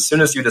 because as soon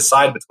as you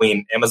decide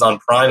between Amazon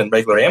Prime and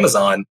regular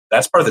Amazon,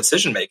 that's part of the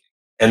decision making.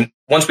 And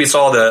once we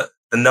saw the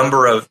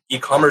number of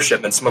e-commerce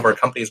shipments some of our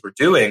companies were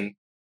doing,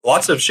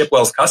 lots of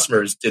Shipwell's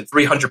customers did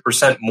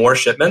 300% more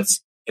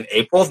shipments in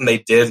April than they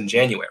did in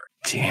January.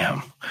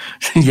 Damn.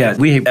 Yeah,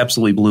 we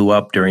absolutely blew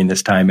up during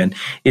this time. And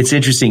it's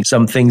interesting,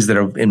 some things that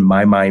have, in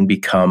my mind,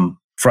 become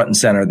front and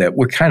center that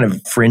were kind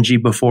of fringy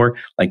before,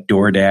 like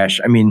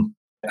DoorDash. I mean,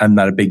 I'm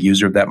not a big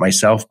user of that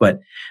myself, but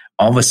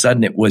all of a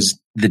sudden it was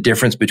the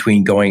difference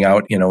between going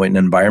out, in an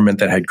environment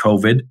that had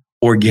COVID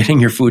or getting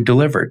your food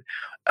delivered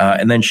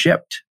and then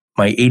shipped.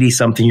 My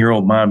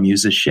 80-something-year-old mom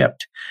uses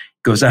Shipped,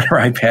 goes on her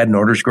iPad and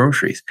orders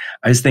groceries.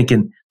 I was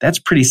thinking, that's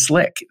pretty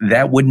slick.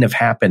 That wouldn't have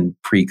happened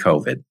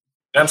pre-COVID.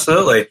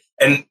 Absolutely.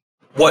 And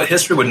what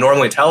history would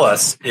normally tell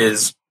us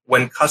is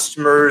when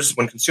consumers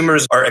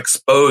are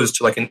exposed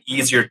to like an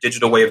easier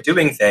digital way of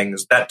doing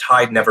things, that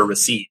tide never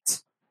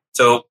recedes.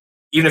 So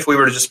even if we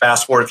were to just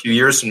fast forward a few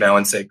years from now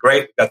and say,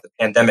 great, we've got the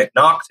pandemic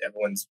knocked,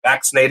 everyone's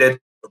vaccinated,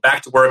 we're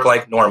back to work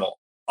like normal.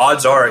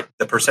 Odds are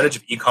the percentage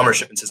of e-commerce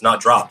shipments has not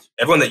dropped.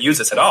 Everyone that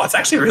used it said, oh, it's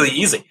actually really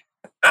easy.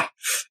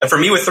 And for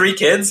me with 3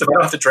 kids, if I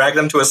don't have to drag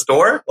them to a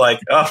store,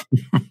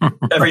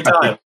 every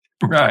time.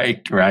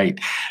 Right.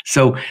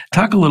 So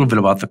talk a little bit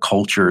about the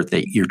culture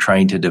that you're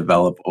trying to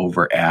develop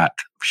over at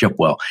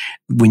Shipwell.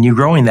 When you're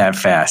growing that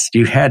fast,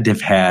 you had to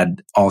have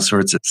had all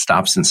sorts of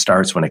stops and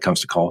starts when it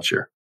comes to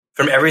culture.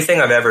 From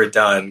everything I've ever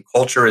done,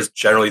 culture is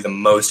generally the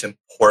most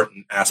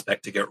important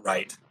aspect to get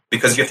right,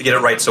 because you have to get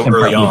it right so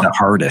early on. The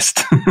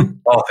hardest.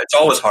 Oh, it's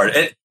always hard.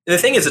 And the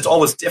thing is, it's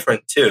always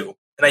different too.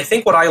 And I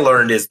think what I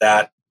learned is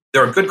that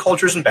there are good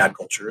cultures and bad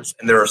cultures,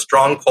 and there are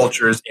strong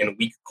cultures and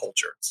weak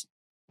cultures.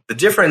 The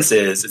difference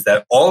is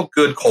that all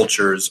good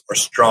cultures are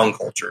strong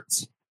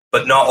cultures,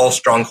 but not all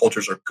strong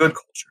cultures are good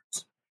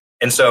cultures.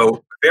 And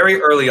so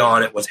very early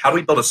on, it was how do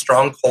we build a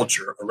strong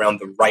culture around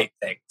the right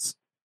things?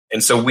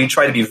 And so we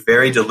try to be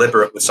very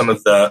deliberate with some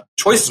of the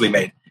choices we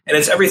made. And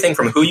it's everything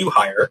from who you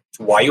hire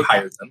to why you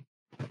hired them,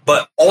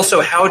 but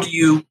also how do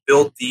you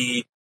build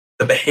the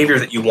behavior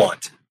that you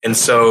want? And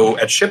so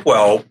at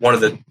Shipwell, one of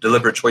the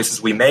deliberate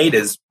choices we made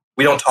is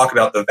we don't talk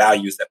about the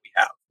values that we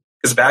have,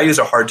 because values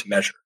are hard to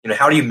measure.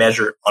 How do you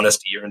measure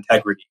honesty or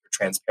integrity or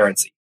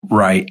transparency?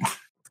 Right.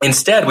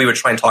 Instead, we would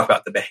try and talk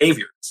about the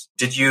behaviors.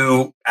 Did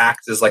you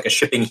act as like a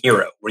shipping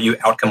hero? Were you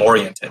outcome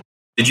oriented?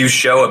 Did you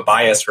show a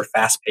bias for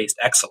fast-paced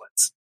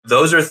excellence?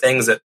 Those are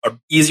things that are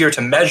easier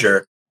to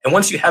measure. And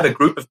once you have a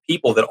group of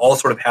people that all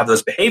sort of have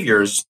those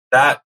behaviors,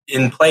 that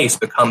in place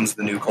becomes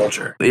the new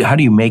culture. How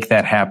do you make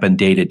that happen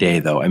day to day,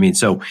 though? I mean,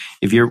 so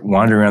if you're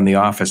wandering around the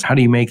office, how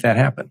do you make that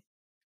happen?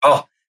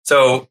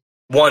 So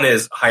one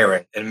is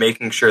hiring and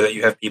making sure that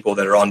you have people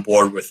that are on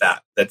board with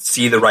that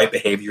see the right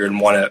behavior and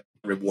want to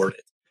reward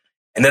it.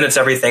 And then it's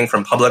everything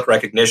from public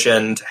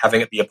recognition to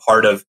having it be a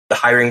part of the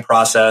hiring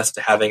process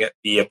to having it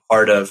be a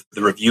part of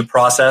the review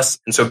process.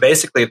 And so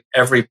basically at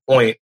every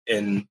point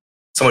in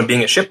someone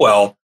being at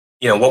Shipwell,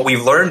 what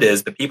we've learned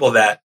is the people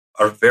that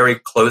are very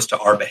close to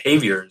our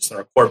behaviors and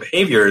our core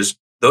behaviors,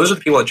 those are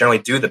the people that generally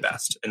do the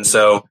best. And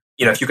so,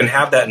 if you can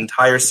have that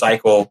entire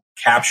cycle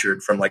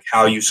captured from like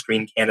how you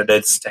screen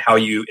candidates to how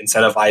you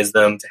incentivize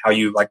them to how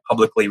you like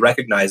publicly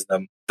recognize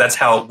them, that's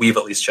how we've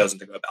at least chosen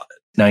to go about it.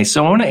 Nice.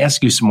 So I want to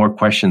ask you some more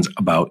questions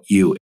about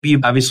you.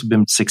 You've obviously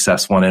been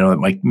successful, and I know it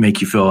might make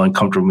you feel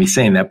uncomfortable me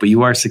saying that, but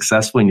you are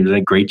successful and you're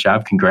doing a great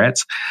job.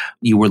 Congrats.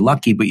 You were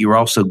lucky, but you were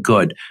also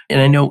good. And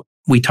I know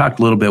we talked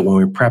a little bit when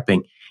we were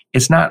prepping.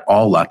 It's not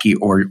all lucky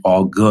or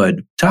all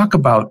good. Talk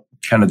about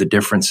kind of the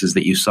differences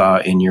that you saw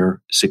in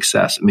your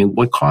success. I mean,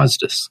 what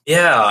caused this?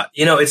 Yeah,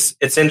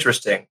 it's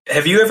interesting.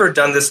 Have you ever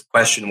done this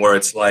question where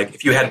it's like,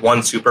 if you had one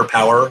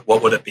superpower,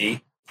 what would it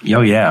be? Oh,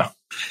 yeah.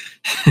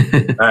 All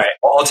right.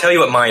 Well, I'll tell you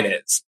what mine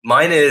is.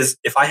 Mine is,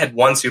 if I had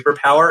one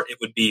superpower, it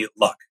would be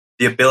luck,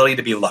 the ability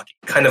to be lucky,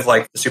 kind of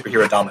like the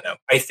superhero domino.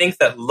 I think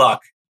that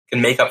luck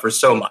can make up for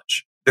so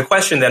much. The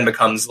question then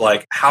becomes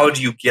like, how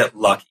do you get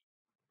lucky,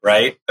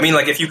 right? I mean,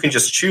 like if you can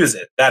just choose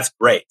it, that's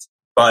great.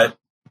 But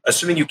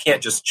assuming you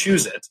can't just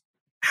choose it,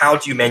 how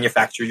do you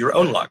manufacture your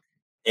own luck?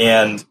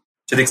 And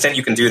to the extent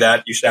you can do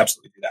that, you should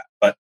absolutely do that.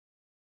 But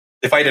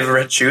if I ever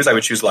had to choose, I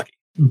would choose lucky.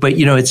 But,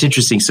 it's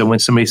interesting. So when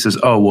somebody says,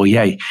 oh, well,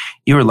 yeah,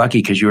 you were lucky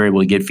because you were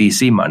able to get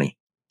VC money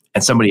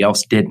and somebody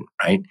else didn't,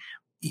 right?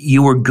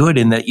 You were good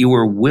in that you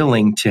were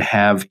willing to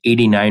have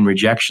 89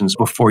 rejections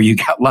before you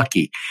got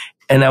lucky.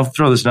 And I'll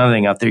throw this another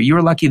thing out there. You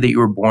were lucky that you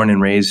were born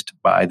and raised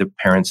by the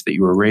parents that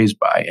you were raised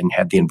by and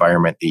had the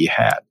environment that you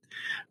had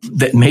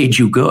that made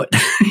you good.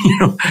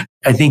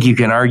 I think you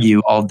can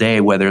argue all day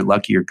whether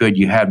lucky or good,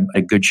 you had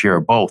a good share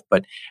of both.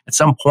 But at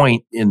some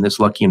point in this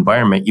lucky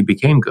environment, you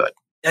became good.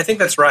 I think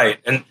that's right.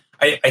 And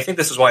I think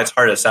this is why it's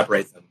hard to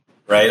separate them,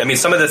 right? I mean,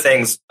 some of the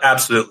things,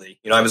 absolutely.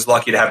 I was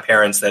lucky to have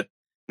parents that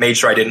made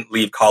sure I didn't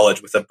leave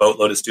college with a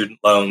boatload of student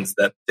loans,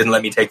 that didn't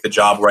let me take the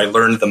job where I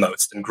learned the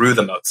most and grew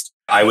the most.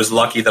 I was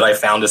lucky that I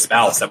found a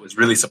spouse that was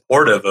really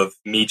supportive of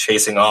me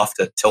chasing off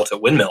to tilt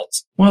at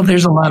windmills. Well,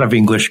 there's a lot of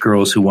English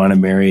girls who want to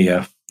marry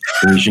a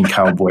Asian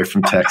cowboy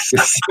from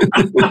Texas.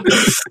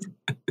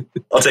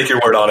 I'll take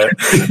your word on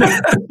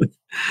it.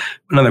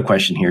 Another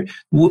question here.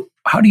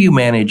 How do you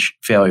manage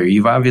failure?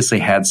 You've obviously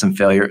had some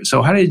failure.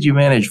 So how did you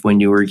manage when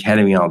you were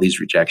having all these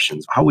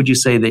rejections? How would you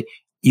say that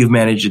you've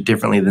managed it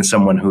differently than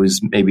someone who's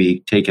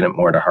maybe taken it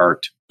more to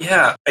heart?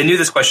 Yeah, I knew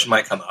this question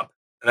might come up,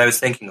 and I was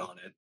thinking on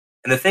it.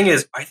 And the thing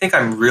is, I think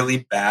I'm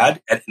really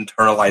bad at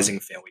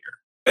internalizing failure.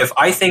 If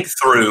I think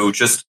through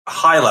just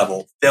high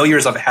level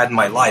failures I've had in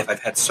my life,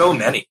 I've had so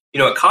many.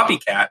 At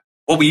Copycat,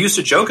 what we used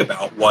to joke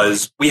about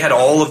was we had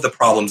all of the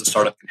problems a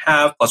startup can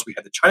have, plus we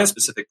had the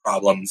China-specific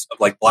problems of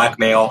like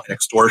blackmail and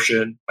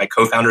extortion. My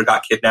co-founder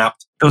got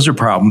kidnapped. Those are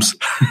problems.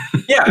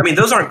 Yeah, I mean,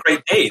 those aren't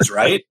great days,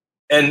 right?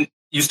 And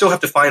you still have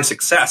to find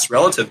success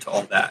relative to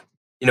all that.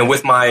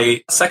 With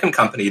my second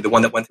company, the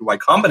one that went through Y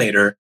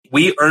Combinator,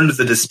 we earned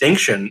the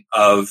distinction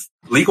of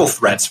legal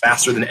threats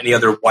faster than any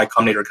other Y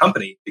Combinator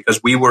company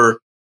because we were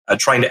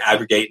trying to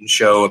aggregate and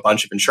show a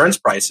bunch of insurance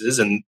prices,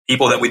 and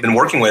people that we'd been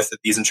working with at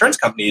these insurance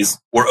companies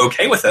were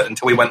okay with it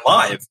until we went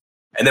live.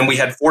 And then we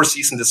had 4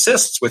 cease and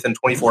desists within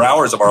 24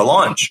 hours of our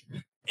launch.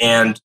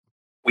 And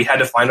we had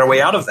to find our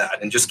way out of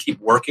that and just keep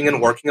working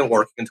and working and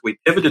working until we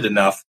pivoted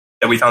enough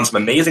that we found some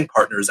amazing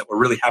partners that were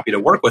really happy to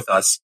work with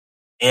us.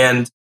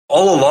 And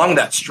all along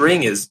that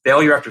string is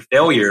failure after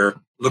failure,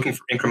 looking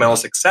for incremental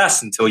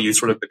success until you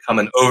sort of become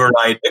an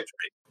overnight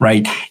victory.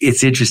 Right.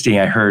 It's interesting.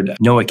 I heard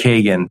Noah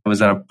Kagan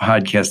was on a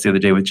podcast the other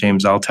day with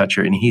James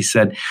Altucher, and he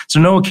said, so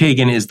Noah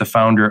Kagan is the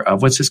founder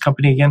of, what's his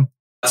company again?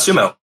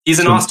 Sumo. He's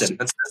in Austin.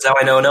 That's how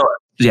I know Noah.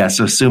 Yeah,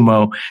 so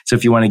Sumo. So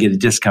if you want to get a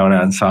discount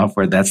on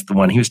software, that's the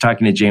one. He was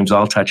talking to James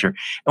Altucher. And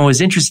what was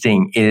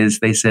interesting is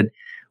they said,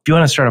 if you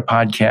want to start a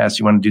podcast,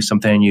 you want to do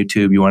something on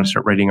YouTube, you want to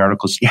start writing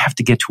articles, you have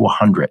to get to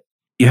 100.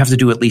 You have to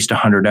do at least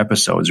 100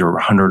 episodes or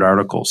 100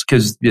 articles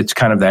because it's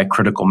kind of that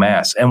critical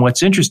mass. And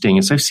what's interesting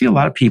is I see a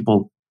lot of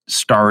people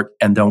start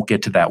and don't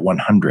get to that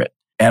 100.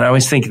 And I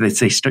always think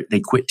that they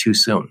quit too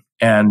soon.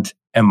 And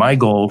my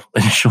goal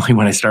initially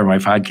when I started my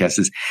podcast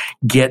is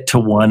get to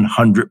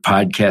 100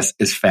 podcasts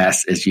as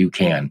fast as you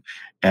can.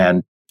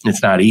 And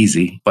it's not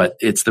easy, but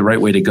it's the right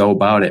way to go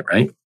about it,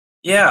 right?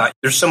 Yeah,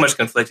 there's so much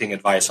conflicting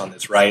advice on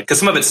this, right? Because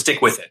some of it's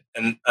stick with it.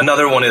 And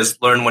another one is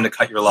learn when to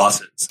cut your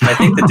losses. And I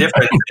think the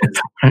difference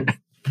is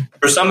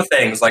for some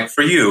things, like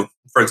for you,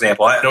 for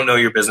example, I don't know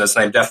your business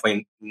and I'm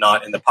definitely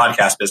not in the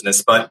podcast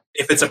business, but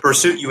if it's a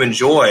pursuit you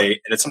enjoy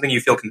and it's something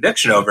you feel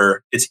conviction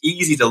over, it's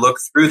easy to look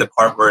through the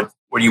part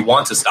where you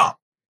want to stop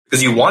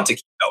because you want to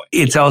keep going.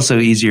 It's also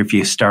easier if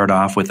you start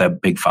off with a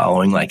big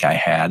following like I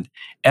had.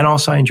 And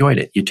also I enjoyed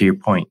it, to your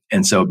point.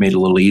 And so it made it a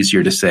little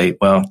easier to say,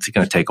 well, it's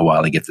going to take a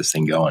while to get this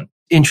thing going.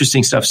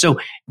 Interesting stuff. So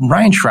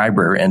Ryan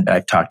Schreiber, and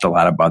I've talked a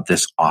lot about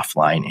this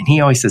offline, and he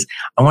always says,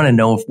 I want to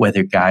know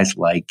whether guys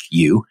like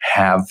you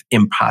have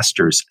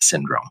imposter's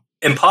syndrome.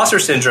 Imposter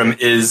syndrome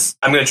is,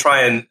 I'm going to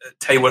try and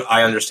tell you what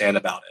I understand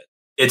about it.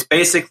 It's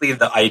basically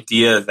the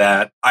idea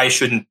that I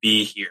shouldn't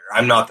be here.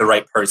 I'm not the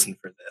right person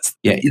for this.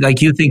 Yeah,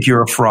 like you think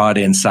you're a fraud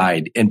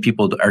inside, and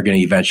people are going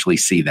to eventually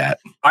see that.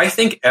 I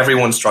think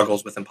everyone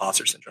struggles with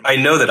imposter syndrome. I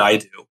know that I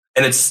do.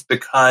 And it's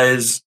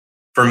because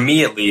for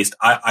me at least,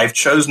 I've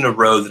chosen a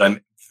road that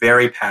I'm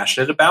very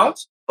passionate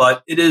about,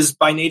 but it is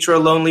by nature a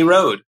lonely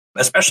road,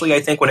 especially I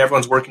think when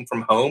everyone's working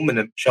from home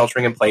and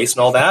sheltering in place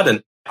and all that.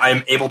 And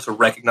I'm able to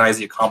recognize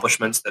the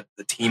accomplishments that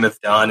the team have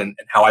done and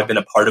how I've been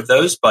a part of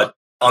those. But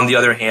on the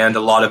other hand, a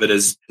lot of it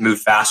has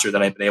moved faster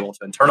than I've been able to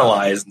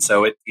internalize. And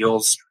so it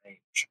feels strange.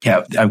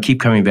 Yeah, I keep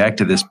coming back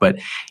to this, but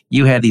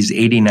you had these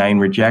 89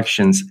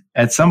 rejections.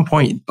 At some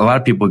point, a lot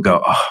of people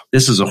go, oh,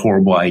 this is a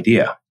horrible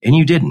idea. And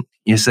you didn't.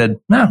 You said,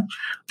 no,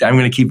 I'm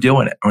going to keep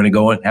doing it. I'm going to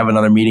go and have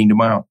another meeting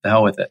tomorrow. The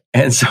hell with it.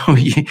 And so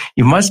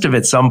you must have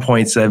at some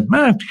point said,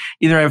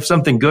 either I have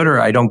something good or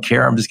I don't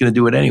care. I'm just going to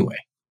do it anyway.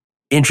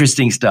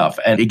 Interesting stuff.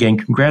 And again,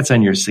 congrats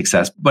on your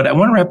success. But I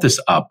want to wrap this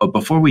up. But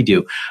before we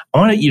do, I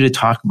want you to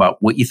talk about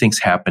what you think is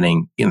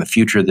happening in the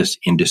future of this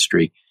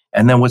industry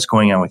and then what's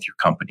going on with your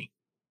company.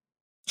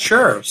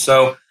 Sure.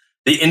 So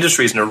the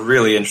industry is in a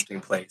really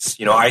interesting place.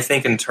 I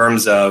think in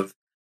terms of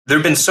there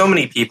have been so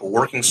many people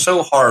working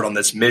so hard on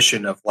this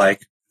mission of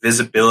like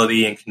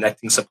visibility and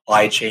connecting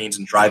supply chains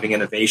and driving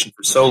innovation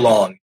for so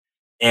long.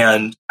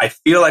 And I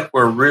feel like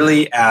we're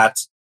really at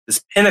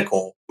this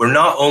pinnacle where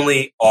not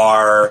only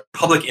are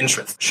public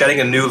interest shedding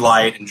a new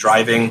light and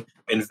driving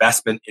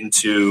investment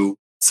into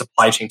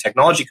supply chain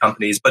technology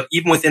companies, but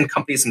even within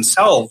companies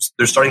themselves,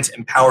 they're starting to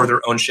empower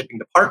their own shipping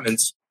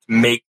departments to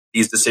make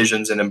these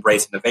decisions and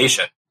embrace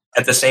innovation.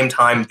 At the same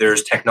time,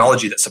 there's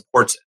technology that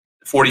supports it.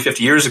 40,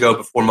 50 years ago,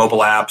 before mobile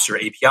apps or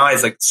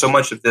APIs, like so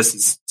much of this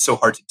is so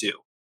hard to do.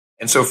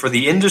 And so for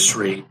the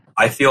industry,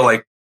 I feel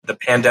like the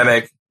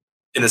pandemic,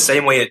 in the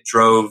same way it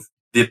drove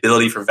the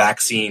ability for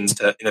vaccines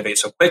to innovate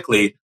so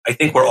quickly, I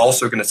think we're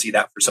also going to see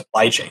that for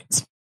supply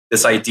chains.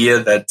 This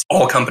idea that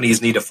all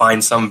companies need to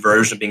find some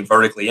version of being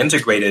vertically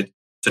integrated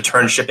to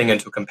turn shipping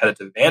into a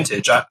competitive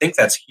advantage, I think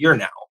that's here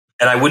now.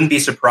 And I wouldn't be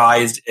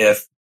surprised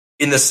if,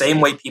 in the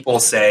same way people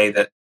say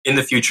that in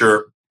the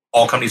future,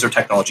 all companies are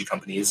technology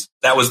companies,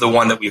 that was the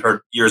one that we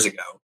heard years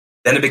ago.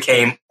 Then it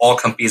became all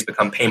companies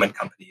become payment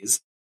companies.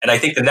 And I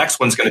think the next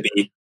one's going to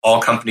be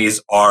all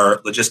companies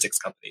are logistics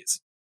companies.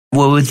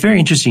 Well, it's very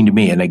interesting to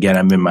me. And again,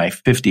 I'm in my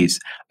 50s.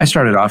 I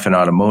started off in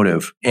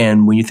automotive.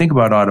 And when you think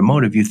about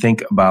automotive, you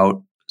think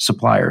about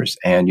suppliers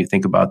and you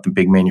think about the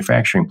big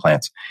manufacturing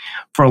plants.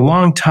 For a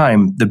long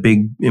time, the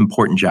big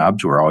important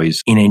jobs were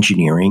always in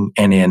engineering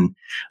and in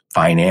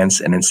finance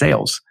and in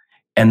sales.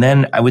 And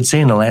then I would say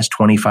in the last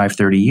 25,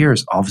 30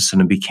 years, all of a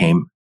sudden it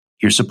became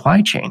your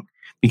supply chain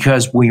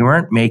because we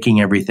weren't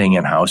making everything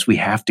in-house. We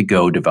have to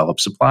go develop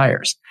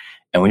suppliers.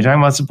 And when you're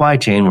talking about supply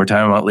chain, we're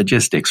talking about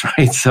logistics,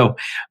 right? So,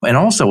 and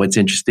also what's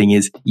interesting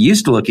is you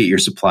used to look at your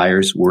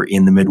suppliers were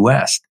in the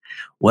Midwest.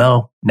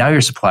 Well, now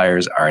your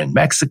suppliers are in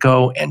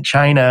Mexico and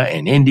China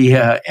and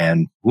India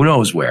and who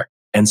knows where.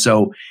 And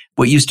so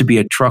what used to be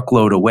a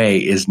truckload away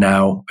is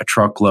now a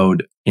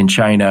truckload in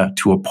China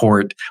to a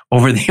port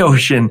over the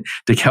ocean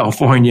to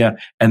California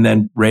and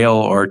then rail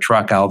or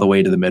truck all the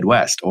way to the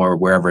Midwest or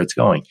wherever it's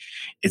going.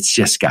 It's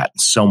just gotten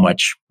so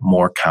much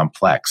more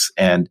complex.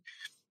 And,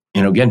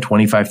 again,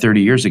 25,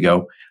 30 years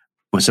ago,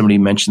 when somebody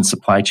mentioned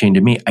supply chain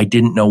to me, I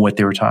didn't know what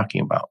they were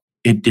talking about.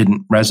 It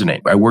didn't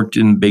resonate. I worked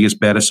in the biggest,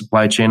 baddest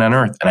supply chain on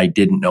earth, and I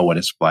didn't know what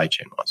a supply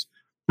chain was.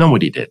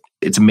 Nobody did.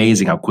 It's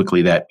amazing how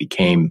quickly that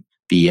became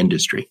the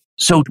industry.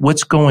 So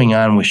what's going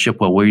on with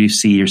Shipwell? Where do you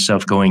see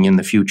yourself going in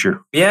the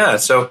future? Yeah.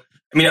 So,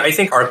 I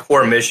think our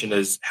core mission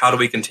is how do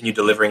we continue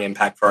delivering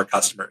impact for our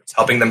customers,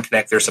 helping them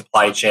connect their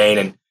supply chain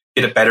and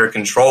get a better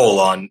control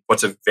on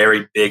what's a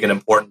very big and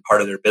important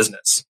part of their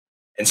business.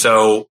 And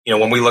so,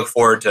 when we look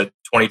forward to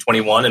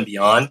 2021 and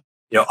beyond,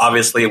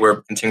 obviously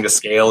we're continuing to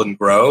scale and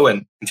grow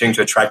and continuing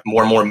to attract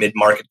more and more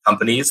mid-market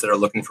companies that are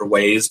looking for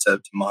ways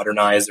to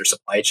modernize their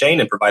supply chain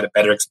and provide a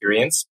better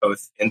experience,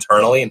 both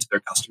internally and to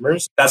their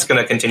customers. That's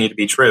going to continue to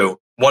be true.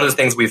 One of the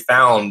things we've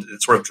found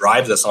that sort of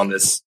drives us on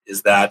this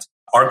is that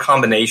our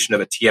combination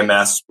of a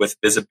TMS with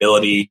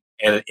visibility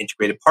and an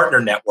integrated partner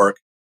network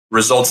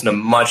results in a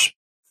much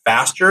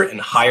faster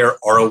and higher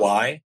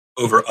ROI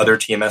over other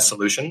TMS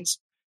solutions.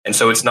 And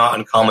so it's not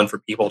uncommon for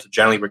people to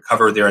generally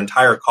recover their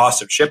entire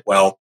cost of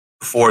Shipwell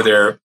before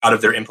they're out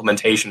of their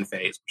implementation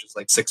phase, which is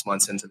like 6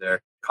 months into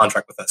their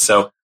contract with us.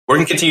 So we're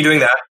going to continue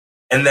doing that.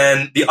 And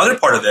then the other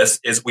part of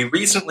this is we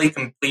recently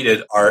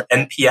completed our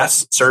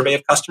NPS survey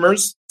of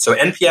customers. So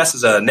NPS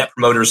is a net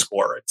promoter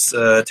score. It's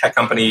tech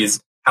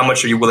companies, how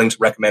much are you willing to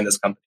recommend this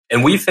company?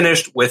 And we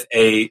finished with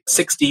a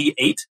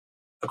 68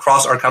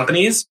 across our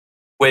companies,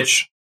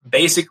 which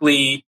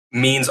basically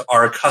means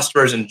our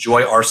customers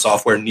enjoy our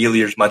software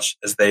nearly as much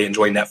as they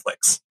enjoy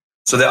Netflix.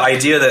 So the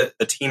idea that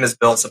the team has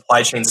built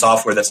supply chain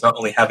software that's not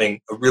only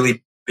having a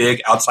really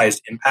big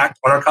outsized impact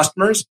on our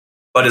customers,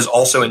 but is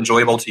also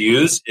enjoyable to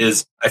use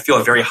is, I feel,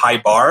 a very high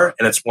bar,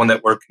 and it's one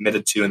that we're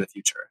committed to in the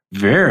future.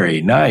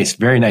 Very nice.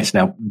 Very nice.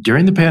 Now,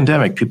 during the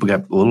pandemic, people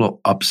got a little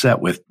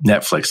upset with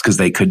Netflix because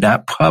they could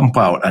not pump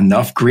out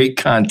enough great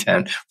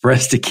content for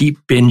us to keep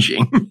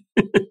binging.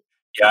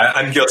 Yeah,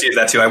 I'm guilty of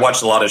that too. I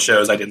watched a lot of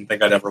shows I didn't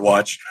think I'd ever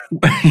watch.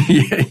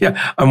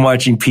 Yeah, I'm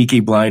watching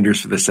Peaky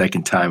Blinders for the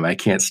second time. I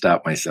can't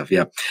stop myself.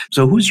 Yeah.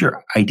 So who's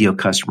your ideal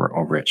customer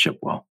over at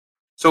Shipwell?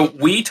 So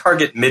we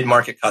target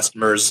mid-market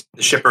customers,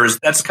 the shippers.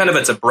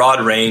 It's a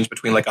broad range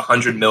between like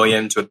 $100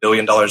 million to $1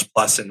 billion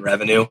plus in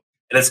revenue.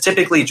 And it's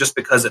typically just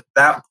because at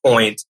that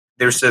point,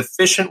 they're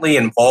sufficiently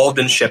involved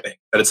in shipping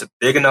that it's a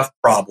big enough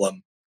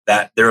problem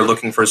that they're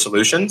looking for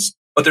solutions,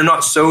 but they're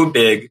not so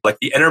big like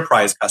the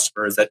enterprise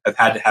customers that have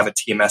had to have a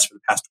TMS for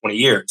the past 20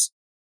 years.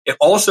 It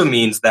also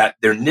means that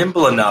they're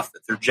nimble enough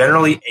that they're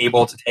generally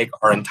able to take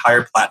our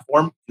entire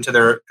platform into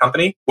their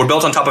company. We're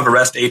built on top of a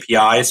REST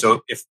API, so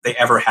if they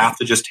ever have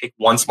to just take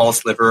one small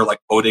sliver like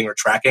quoting or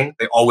tracking,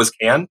 they always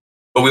can.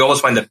 But we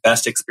always find the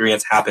best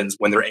experience happens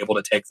when they're able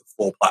to take the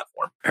full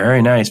platform.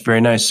 Very nice,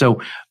 very nice.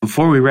 So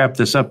before we wrap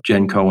this up,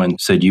 Jen Cohen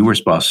said you were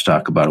supposed to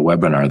talk about a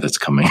webinar that's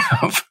coming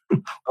up.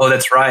 Oh,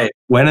 that's right.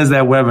 When is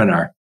that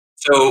webinar?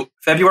 So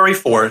February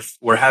 4th,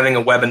 we're having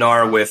a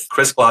webinar with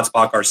Chris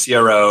Glotzbach, our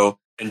CRO,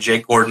 and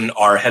Jake Gordon,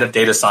 our head of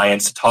data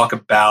science, to talk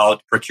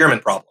about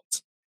procurement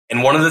problems.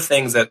 And one of the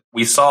things that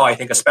we saw, I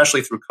think,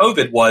 especially through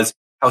COVID, was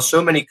how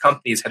so many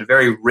companies had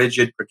very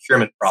rigid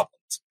procurement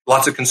problems.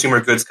 Lots of consumer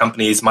goods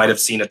companies might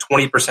have seen a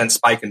 20%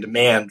 spike in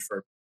demand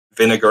for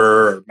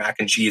vinegar or mac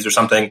and cheese or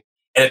something.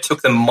 And it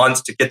took them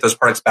months to get those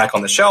products back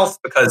on the shelf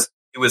because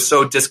it was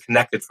so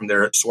disconnected from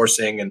their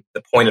sourcing and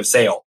the point of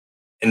sale.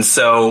 And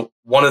so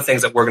one of the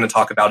things that we're going to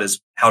talk about is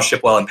how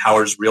Shipwell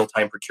empowers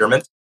real-time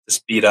procurement to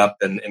speed up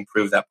and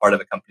improve that part of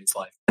a company's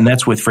life. And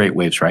that's with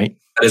FreightWaves, right?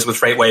 That is with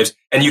FreightWaves.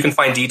 And you can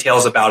find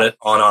details about it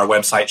on our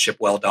website,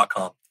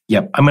 shipwell.com.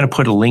 Yep. I'm going to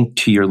put a link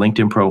to your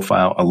LinkedIn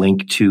profile, a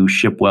link to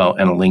Shipwell,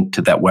 and a link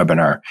to that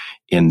webinar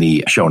in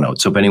the show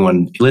notes. So if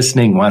anyone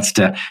listening wants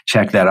to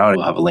check that out,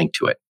 we'll have a link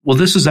to it. Well,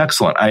 this is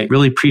excellent. I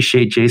really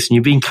appreciate, Jason,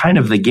 you being kind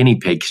of the guinea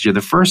pig because you're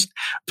the first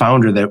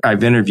founder that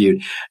I've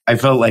interviewed. I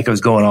felt like I was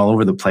going all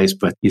over the place,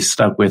 but you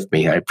stuck with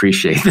me. I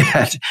appreciate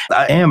that.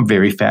 I am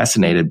very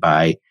fascinated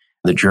by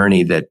the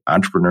journey that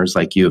entrepreneurs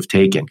like you have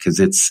taken because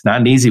it's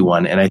not an easy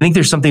one. And I think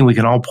there's something we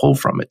can all pull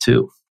from it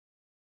too.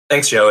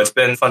 Thanks, Joe. It's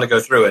been fun to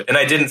go through it. And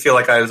I didn't feel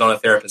like I was on a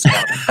therapist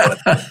couch.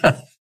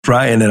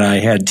 Brian and I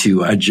had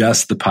to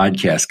adjust the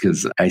podcast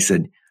because I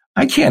said,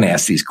 I can't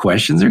ask these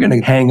questions. They're going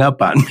to hang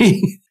up on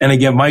me. And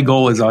again, my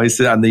goal is always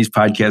on these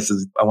podcasts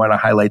is I want to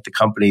highlight the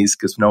companies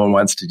because no one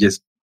wants to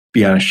just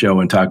be on a show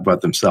and talk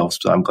about themselves.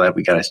 So I'm glad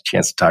we got a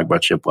chance to talk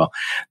about Shipwell.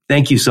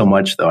 Thank you so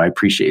much, though. I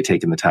appreciate you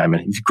taking the time.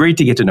 And it's great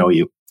to get to know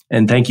you.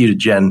 And thank you to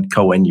Jen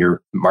Cohen,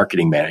 your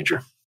marketing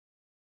manager.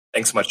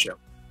 Thanks so much, Joe.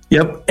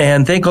 Yep.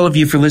 And thank all of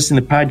you for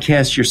listening to the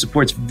podcast. Your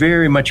support's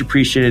very much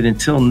appreciated.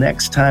 Until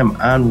next time,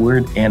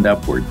 onward and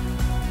upward.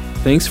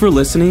 Thanks for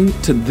listening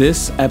to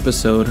this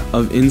episode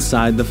of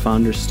Inside the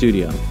Founder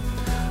Studio.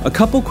 A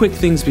couple quick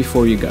things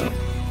before you go.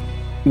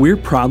 We're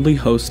proudly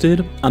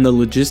hosted on the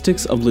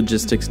Logistics of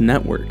Logistics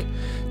Network.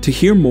 To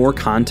hear more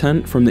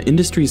content from the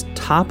industry's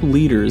top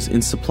leaders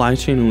in supply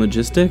chain and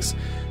logistics,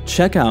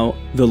 check out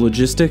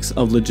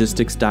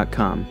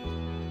thelogisticsoflogistics.com.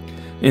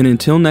 And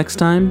until next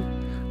time,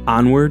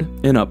 onward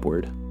and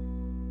upward.